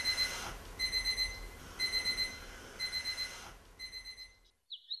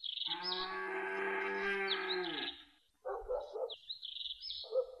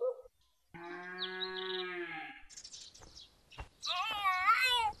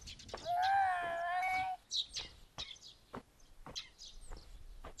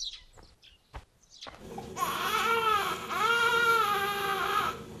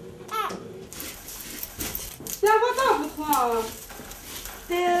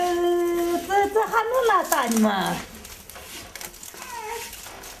这还能拉大呢吗？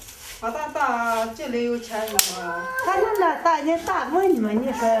我大这里有钱呢嘛？还能拉大，你大门呢嘛？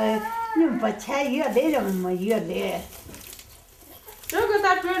你说你们把钱越来了嘛越来。这个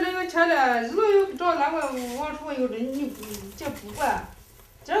咱这里有钱了，如果有找那个往出有的你这不管，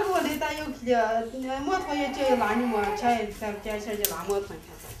这个我的咱有去的，摩托也叫拉你嘛，钱也咱捡钱就拉摩托去。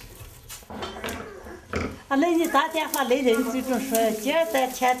啊，来你打电话来人最终说，今儿咱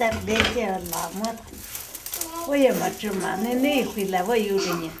钱咱不来借拉摩托，我也没治嘛，那一回来我有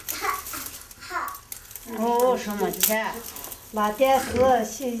着呢。哦，什么钱？拉电视、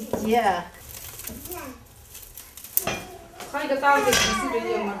洗衣机。还有一个大的40块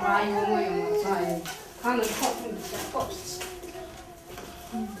钱嘛，抓油没有嘛，抓油，还能炒出一些好吃。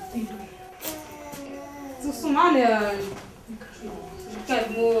对。这什么呢？该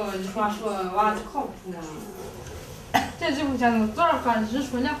不一话说娃子靠不住嘛。这几块钱多少个日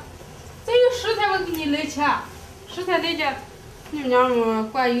出了？再有10天我给你来钱，10天来钱，你们家嘛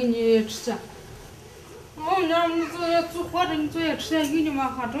管有你吃。我们家你做活着，你做些吃点有你嘛，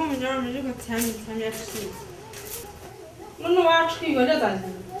还我们家嘛这个钱面吃。我那娃吃个月了咋的？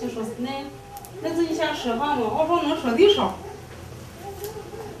就说是那自己先说话嘛，我说能说的少。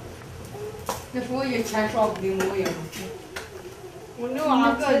那说我也钱少不给我也不吃。我那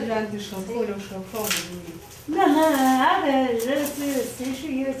娃个人的说够了说不的。俺个人谁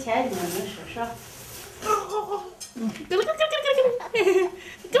是有钱你能说啥？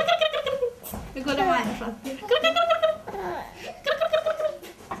你过来嘛，你说。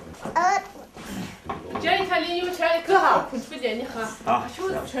这一看你有钱，搁哈不出去你喝，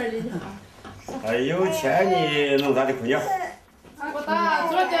小钱的你喝。哎，有钱你弄咋的姑娘？我打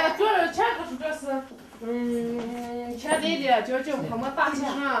昨天前个是这是，前对的，就他们打起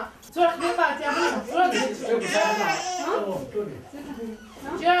上，昨天打电话昨天去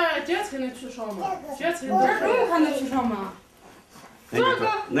这才能去上嘛，这才能还能去上嘛。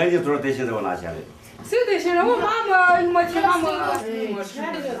那你昨儿得现在我拿钱的？谁得现在我妈妈没听妈妈。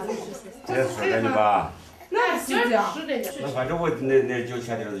这是的你吧？那是的。那反正我那有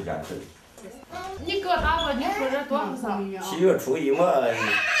钱的人家挣。你搁啥吧？你说这多少？7月初1嘛。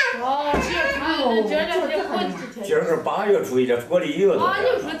哦，7月初1，今儿这过几天？今儿是8月初1，这过了1月多。啊，你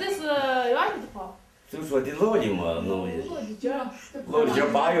说的是元的话。就说的老的嘛，弄的。老的今儿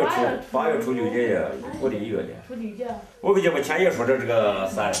8月初6节呀，过了1月的。初6节。我给你把钱也说的这个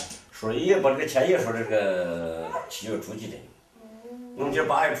说也把这个钱也说的这个7月初几的。我们今儿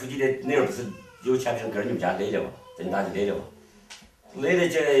8月初几的，那不是有钱的人跟你们家来了嘛？在你家就来了嘛？来了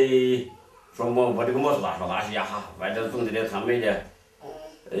这。说我这个摩托拉是呀哈，外头总的来他们的，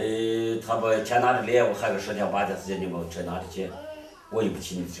他把钱拿着来，我还有10天8天时间你把车拿着去，我又不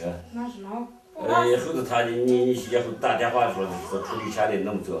骑你车。那是那。后头他你以后打电话说处理钱的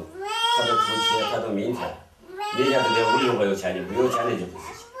那么走，他都出去，他都明天都得屋里我有钱的，没有钱的就不是。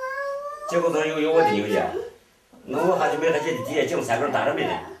结果他有我的邮件，那我还就没还接的底下进3根打着没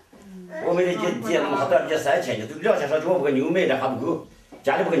的，我没得底下那么还打底下3000去，都2千上去我把个牛卖了还不够，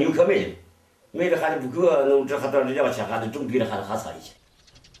家里把个牛可卖了。没的还是不够，那这还到2千，还是总比的还差一些。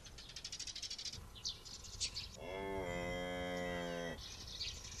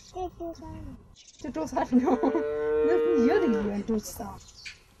这找啥去了？那是夜的夜找啥？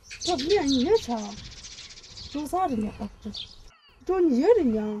这不连夜去，找啥的呢？找你爷的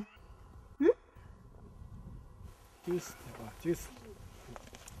娘。就是的吧，就是。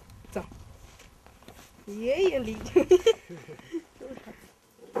走。爷爷里。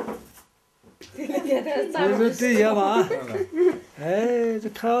我说这样吧，哎，这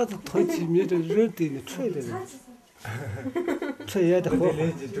炕子头前面这热的呢，吹的呢，吹也得火。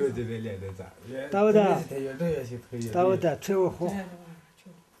大不大？大不大？吹我火，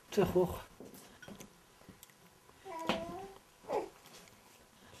这火。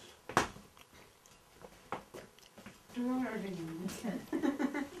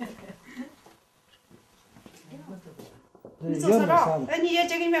你做啥了？哎，你也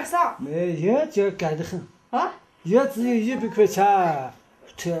这个买啥？没也这干得很。啊？也只有100块钱，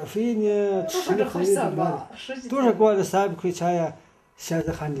车费呢，吃的喝的嘛，多少光了300块钱呀？现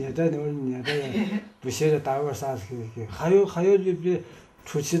在还撵着呢，我撵着呀，不现在单位啥子给，还有你别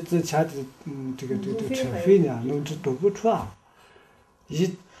出去之前的这个车费呢，弄这都不出啊。一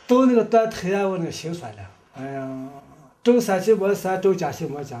到那个断头呀，我那个心酸了，哎呀，周3去没3，周家去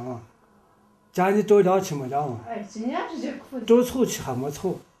没家嘛。家里周2去没2嘛，周凑去还没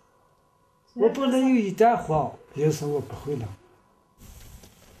凑，我不能有一点慌，有时候我不会了。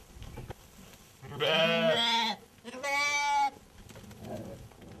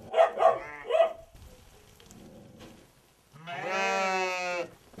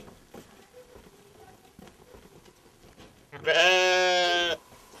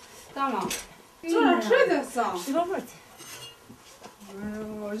大妈，早上吃的啥？吃个饭去。哎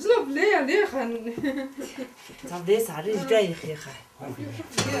呦，热不来呀，来很。咱来啥人愿意很寒。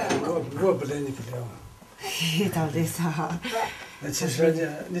我不来，你不来嘛？嘿，咱来啥？那其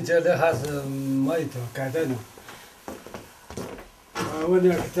实你这来还是没一点干的呢。我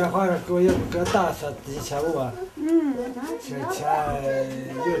那个电话上给我也不给打说1500万。这钱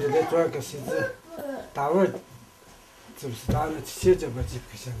有的得赚个谁子，大腕就是打那700多几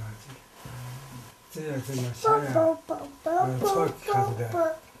块钱拿去。这样子呢，想呀，草看着的，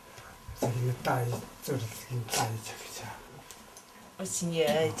再给你打就是给你打1千块钱。我寻思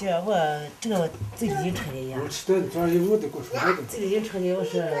这我这个最近车的呀。我吃的早上我都给我说的。最近车的我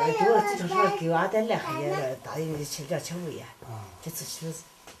说，这说给俺再来还也答应去2.5万，这次去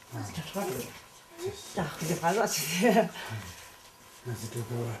这说的，然后就反正去的。那是这个。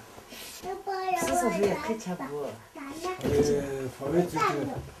是说是也很钱不？方位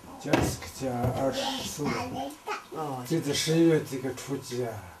就是加24万。这11月这个初几啊，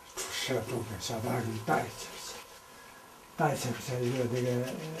初10中间下班给你打1千块钱，打1千块钱一个那个，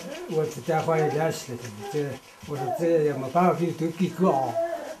我这电话也联系了他，这我说这也没办法给都给个啊，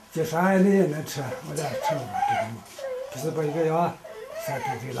这啥你也能吃，我俩吃了吧，对嘛，不是把一个药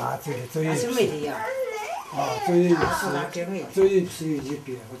3对拉走的，走一批，走一批有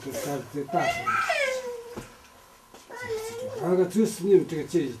100，我都3再打上去。那个就是你们这个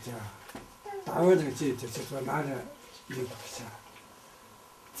建议家，大碗这个建议家就说拿了600块钱，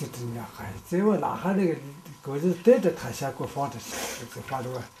这真的还，在我拿下那个，我就带着他先给我放着去，就放着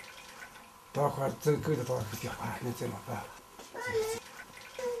我，多会儿走够了多少个电话，那怎么办？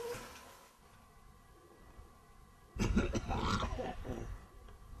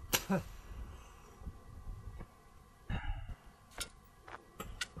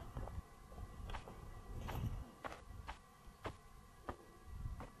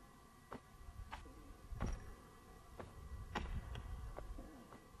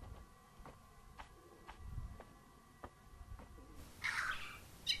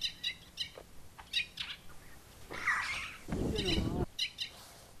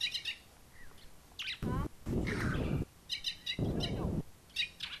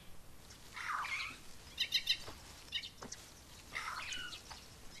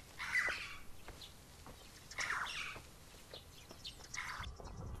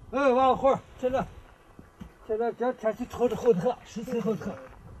往后，现在这天气透着后头，实在后头，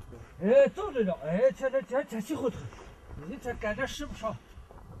走着了，现在这天气后头，你这干点使不上，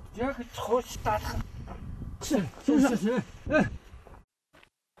这个潮气大头，是，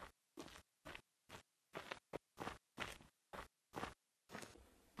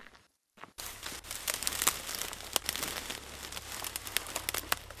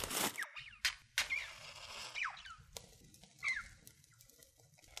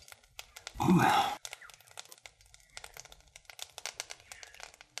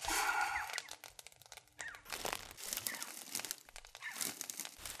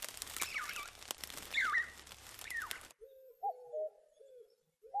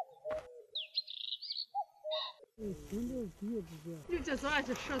你这早上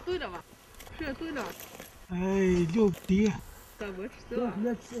是射对了吧？射对了。哎，牛逼！咋我知道？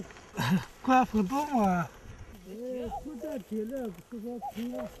快分动啊！不带铁了，不说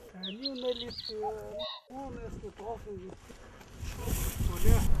平啊，牛那里是，我那是高分的。好的，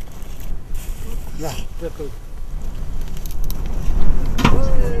来，这个。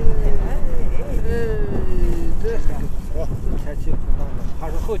这是，这天气不大的，还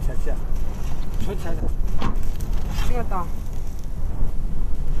是好天气，春天的。这个大。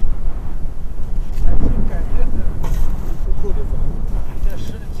天气感觉是不够的吧？这10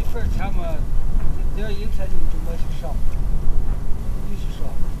几块钱嘛，这一天就这么去上，必须上。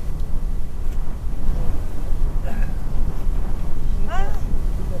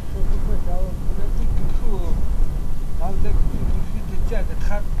这个10几块钱，我这种树，咱们这个水建个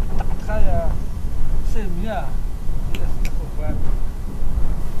它呀，晒米啊，也是好管。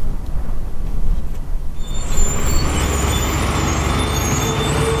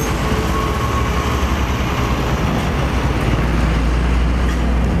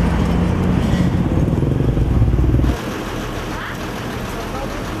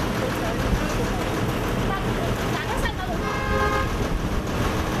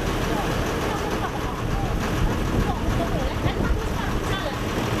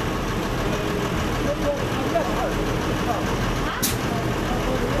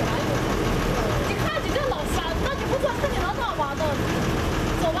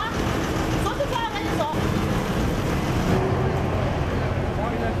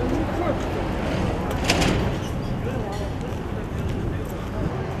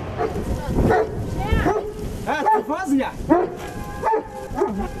哎，租房子呢？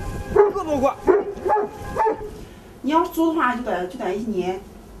够不够？你要是租的话，就得1年，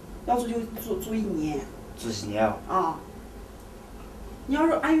要租就租1年。租1年啊？啊。你要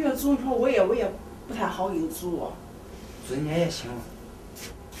是按月租的话，我也不太好给你租。租1年也行。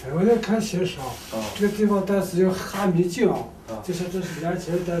我在看新上，这个地方但是有哈密井，就是这是年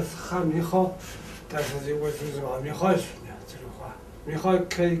轻人，但是哈密好，但是我就是往米好去呢，这种话，米好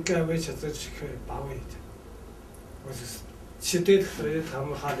可以改为去自己可以把握一点。我就是去对头的，他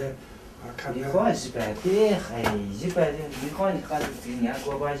们还得看。米好一般的，还一般的米好的还是这年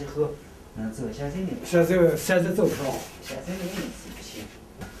过完以后，走现在的。现在走上。现在的是不行。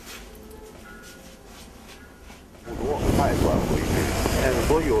快转回去，所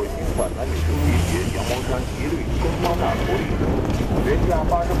有新款男女生浴鞋羊毛衫一律中高价福利，原价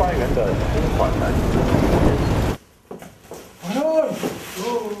88元的新款男女生浴鞋。哎呦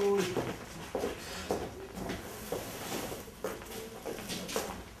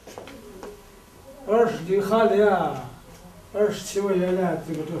，20斤下来啊，27块钱了，这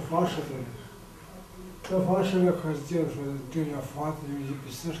房市的，这房市那块净说这家房子有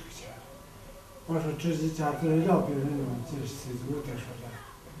140块钱。我说这一家子200人嘛，这谁怎么得说的？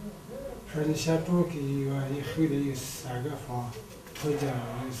说你先住给一个，以后的有3个房，头家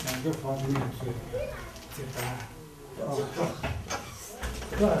有3个房子免租，这单。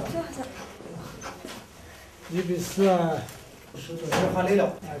140啊。这还来了。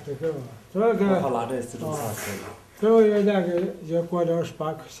哎，这个嘛，这个。好拿着自动擦车。这个有那个也过了28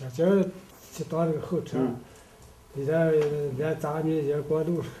块钱，这去当那个后车。你这连咱们也过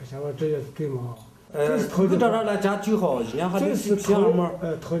60块钱，我这也对吗？投这这来加9号，人家还得是皮二毛，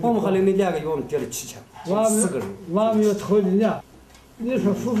我们还得那2个月我们跌了7000，4个人。我们要投的呢，你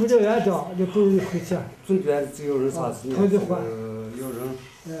说付这原账，你不如回去。总边只有人啥子呢？有人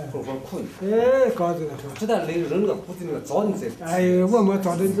活苦的。哎，搞这个。这得累人那个骨子那个糟你在。哎呦，我没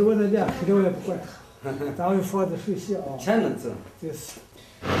糟的，我这脸黑的我也不管，咱们房子手续啊。钱能挣。就是。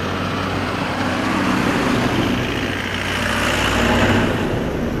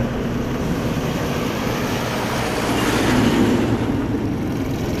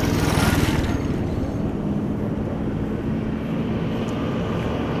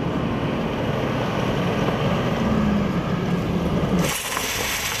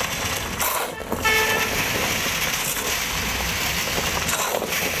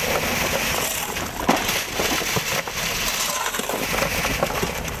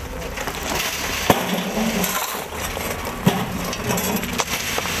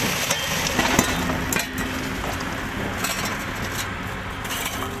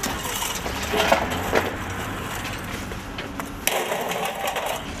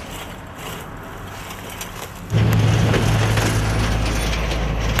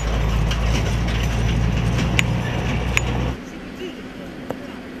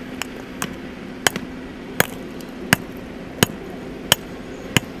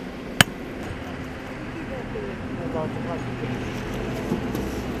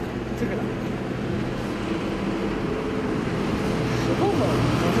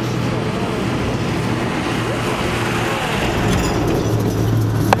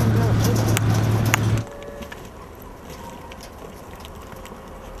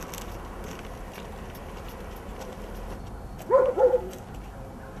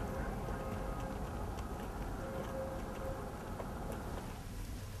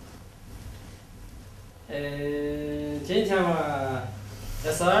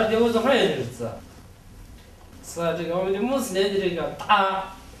42.50块钱的日子，是这个我们的穆斯林的这个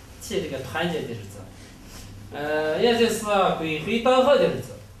大齐这个团结的日子，也就是归回到好的日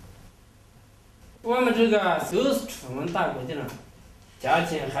子。我们这个都是出门打工的人，家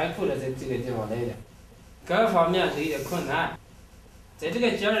庭还苦着在这个地方来的，各方面都有点困难，在这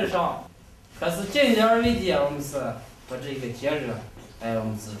个节日上，可是尽力而为的，我们是把这个节日，我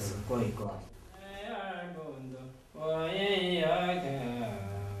们是过一过。我也要看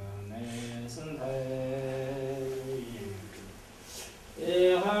那生态，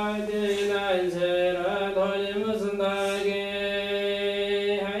一海的蓝色了，到底么是那个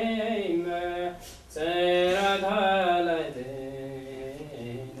海嘛，在那他来的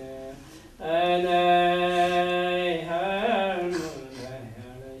那，那海么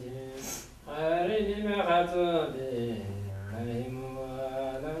那海里面还做的海么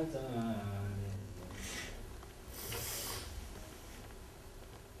那咋？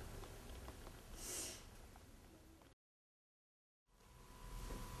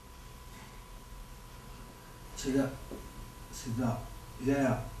起来，睡觉，爷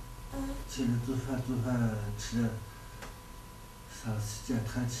呀，起来做饭吃的，上时间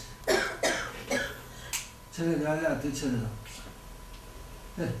谈起。起来俩都起来了，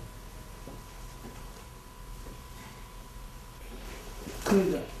哎，可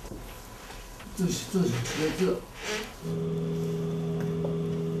以的，就是吃点酒。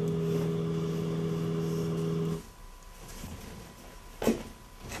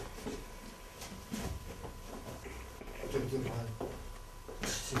这地方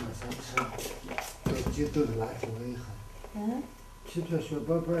吃个3吃，就都是垃圾味哈。皮皮小薄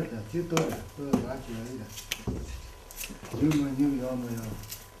薄的，就都是垃圾味的。有没有？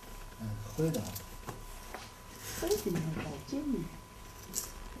坏的。坏的你干净呢。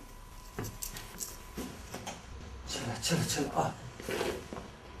吃了啊！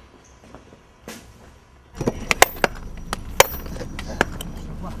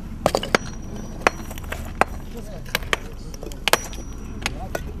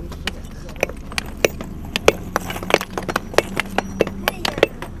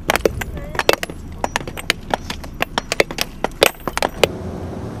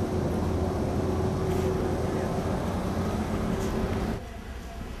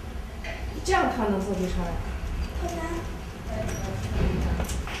这样他能做多少呀？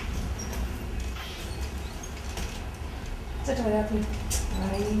再找点腿，哎，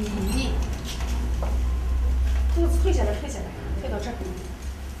肚子退下来，退到这儿。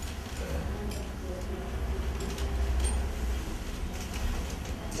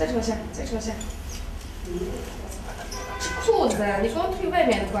再扯下。这裤子你光退外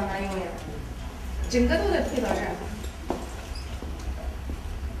面的管啥用呀？整个都得退到这儿。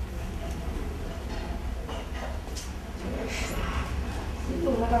你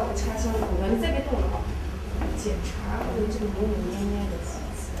动了把我插箱动了，你再别动了啊！检查我这个扭扭捏捏的。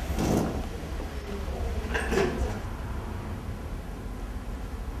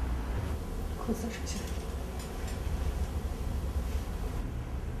裤子扯下来。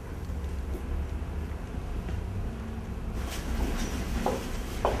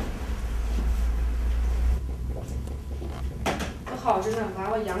我好着呢，把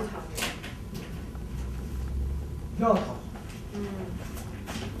我养躺着。要躺。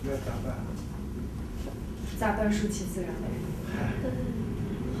要咋办？咋办？顺其自然呗。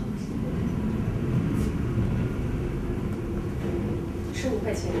15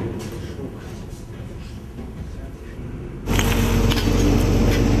块钱。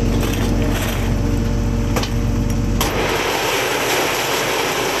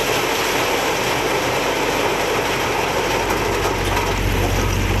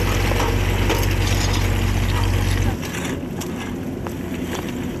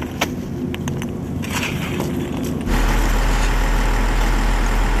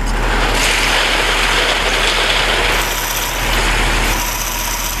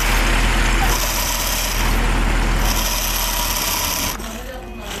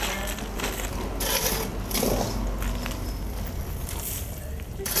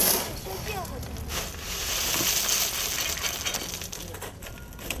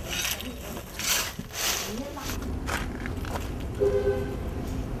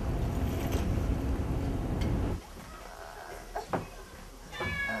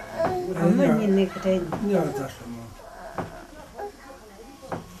我问你那个这，你要做什么？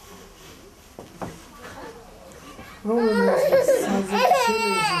我们是啥子体力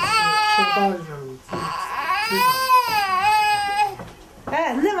是大人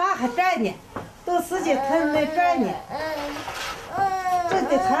哎，那娃还转呢，都自己他没转呢。这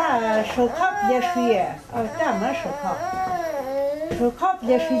得他手铐别水，站没手铐，手靠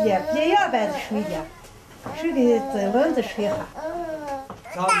别水的，别样般的水的，水的在轮子水哈。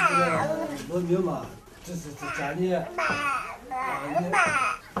咱们这个农民嘛，就是家里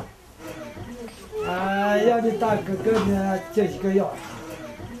让你大哥哥呢接一个药，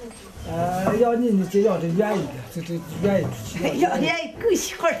要你接药的愿意的，这愿意出去。要愿意够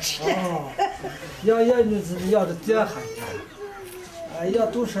喜欢吃。要你是要的健康的，要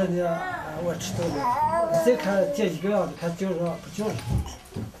都说呢，我吃到了，再看接一个药的，看叫上不叫上。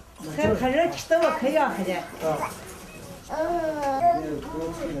还看人吃到我可要喝的。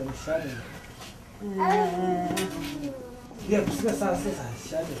也不是个啥事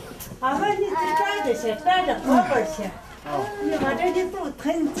闲的。俺们你站着去，站着后边去。你把这的肚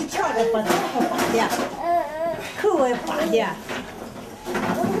疼，你自翘着把头发拔的，口也拔的，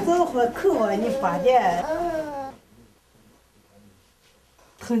走会口啊你拔的。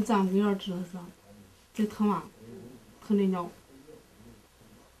疼咱不要知道是，再疼嘛，疼的尿，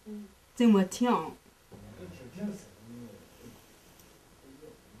怎么停？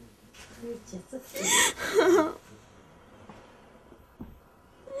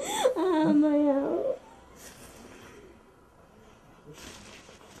妈呀！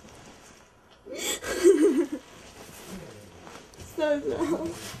嫂子。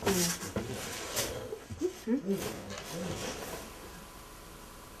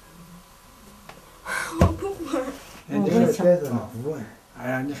我不玩。你这孩子嘛不问，哎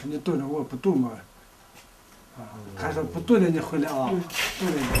呀，你说你动着我不动嘛？还说不动了你回来啊？动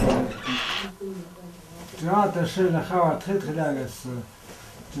了你。这样的事呢，还我太太两个是，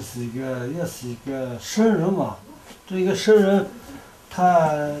这是一个也是一个圣人嘛。这一个圣人，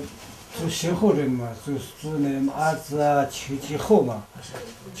他就信后人嘛，就是那儿子啊求其后嘛，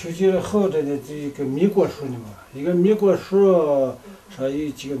求其后的呢就一个米果树呢嘛，一个米果树上有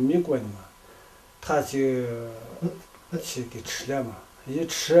几个米果呢嘛，他就去给吃了嘛，一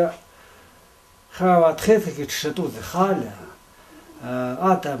吃，还把太太给吃肚子寒了。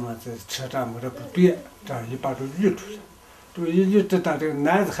俺的嘛，这吃这么着不对，这样一把就育出来，就育这这个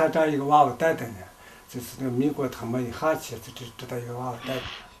男子还长一个娃娃蛋蛋呢，就是那个民国他们一下去就知道一个娃娃蛋，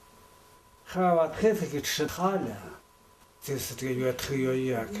还把太太给吃塌了，就是这个越头越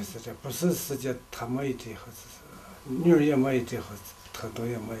远，可是这不是时间他没一点好，是女儿也没一点好，疼痛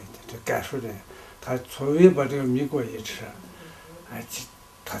也没一点，这感受的，他从未把这个民国一吃，哎，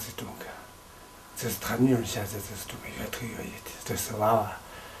他是这么个。这是他女儿现在这是这么越头越远的，这是娃娃，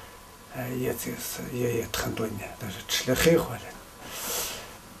也就是也疼多年，但是吃的很好了。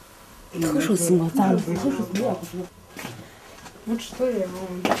头手是么？咱头手是么？我吃头也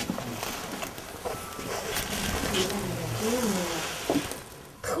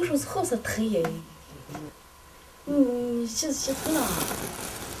头手是好是疼耶。现在疼了，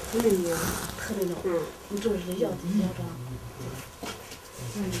疼了，你这是要的要着。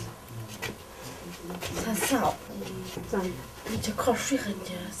啥啥？你这靠水很的，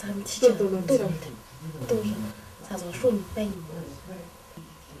咱们提前都是，啥子说你白你。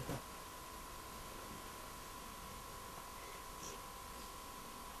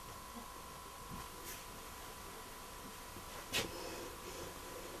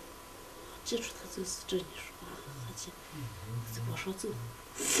接触他就是这你说啊，而且这我说走，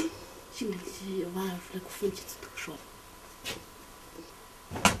心里晚上出来分几次都说。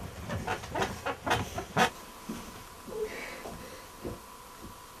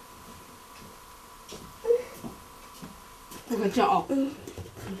这个叫啊，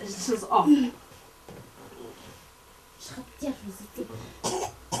试试啊。啥接触是走。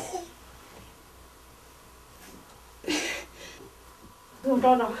给我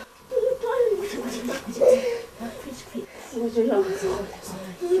找找。我就要走。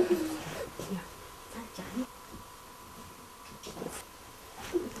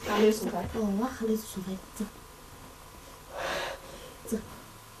哪里舒服？我还得舒服，走。走。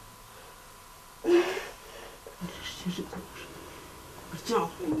就是这样。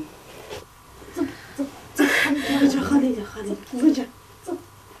走，我这喝点，我这走。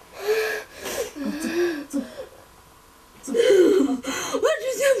走。我之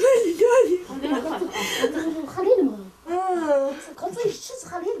前买的这里。喝累了吗？刚才一吃是喝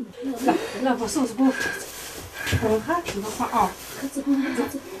累了吗？来，把手不。我还听个话啊。走。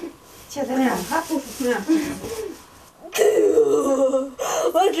现在呀，还不服呢。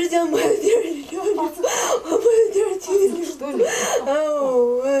我之前买点儿料理，我买点儿青梨。哎呦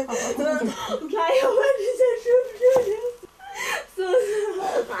喂！哎呀，我之前受不了了，嫂子。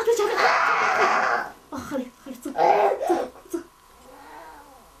拿着这个。啊，好嘞，走。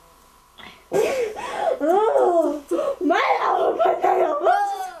哦，妈呀，我快点呀！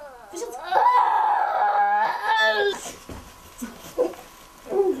不行，走。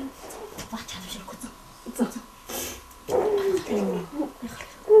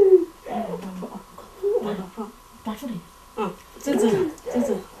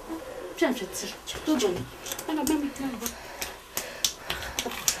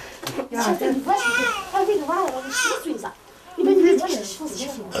现在你我去，他这个娃娃10岁了，你们这是小事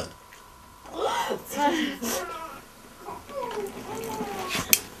情。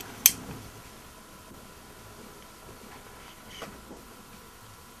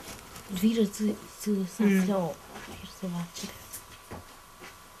围着走上桥，是吧？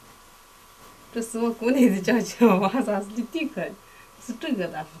这是我姑奶奶讲讲，娃啥是的第个，是这个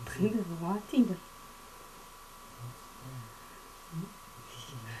的，疼的是娃第个。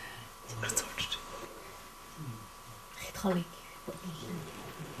黑桃嘞，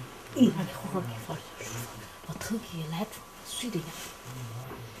哎呀，好好没放了，把头给拦住，睡的呀。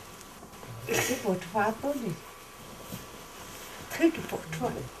这不吃饭到的，头就不吃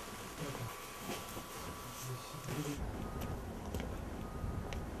了。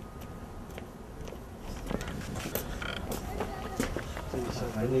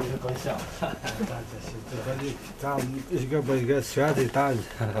你是多小？咱一个把一个选的大的，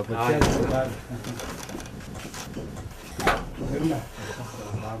不选的大的。行了，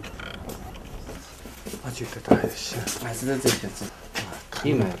我觉得大也行。还是这些字，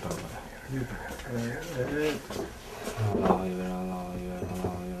一买包过来。老一个人，老一个人，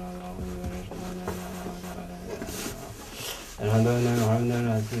老一个人，老一个人，什么人？然后都能玩能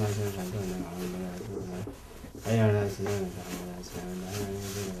来，起码就是都能玩能来，哎呀，来是能来，来是能来，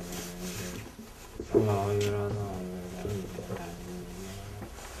老一个人，老一个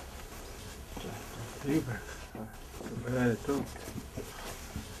人，一百，哎，走。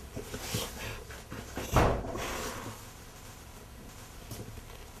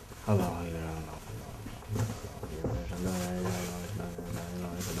好老一个人，老一个人，什么人？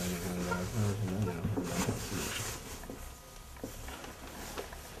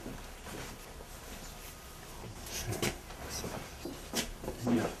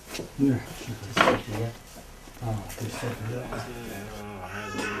嗯，啊，对，是的。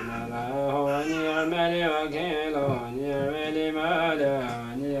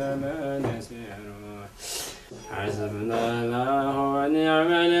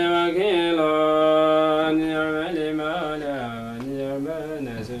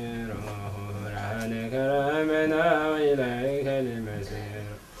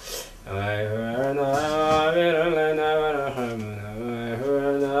ويغفرنا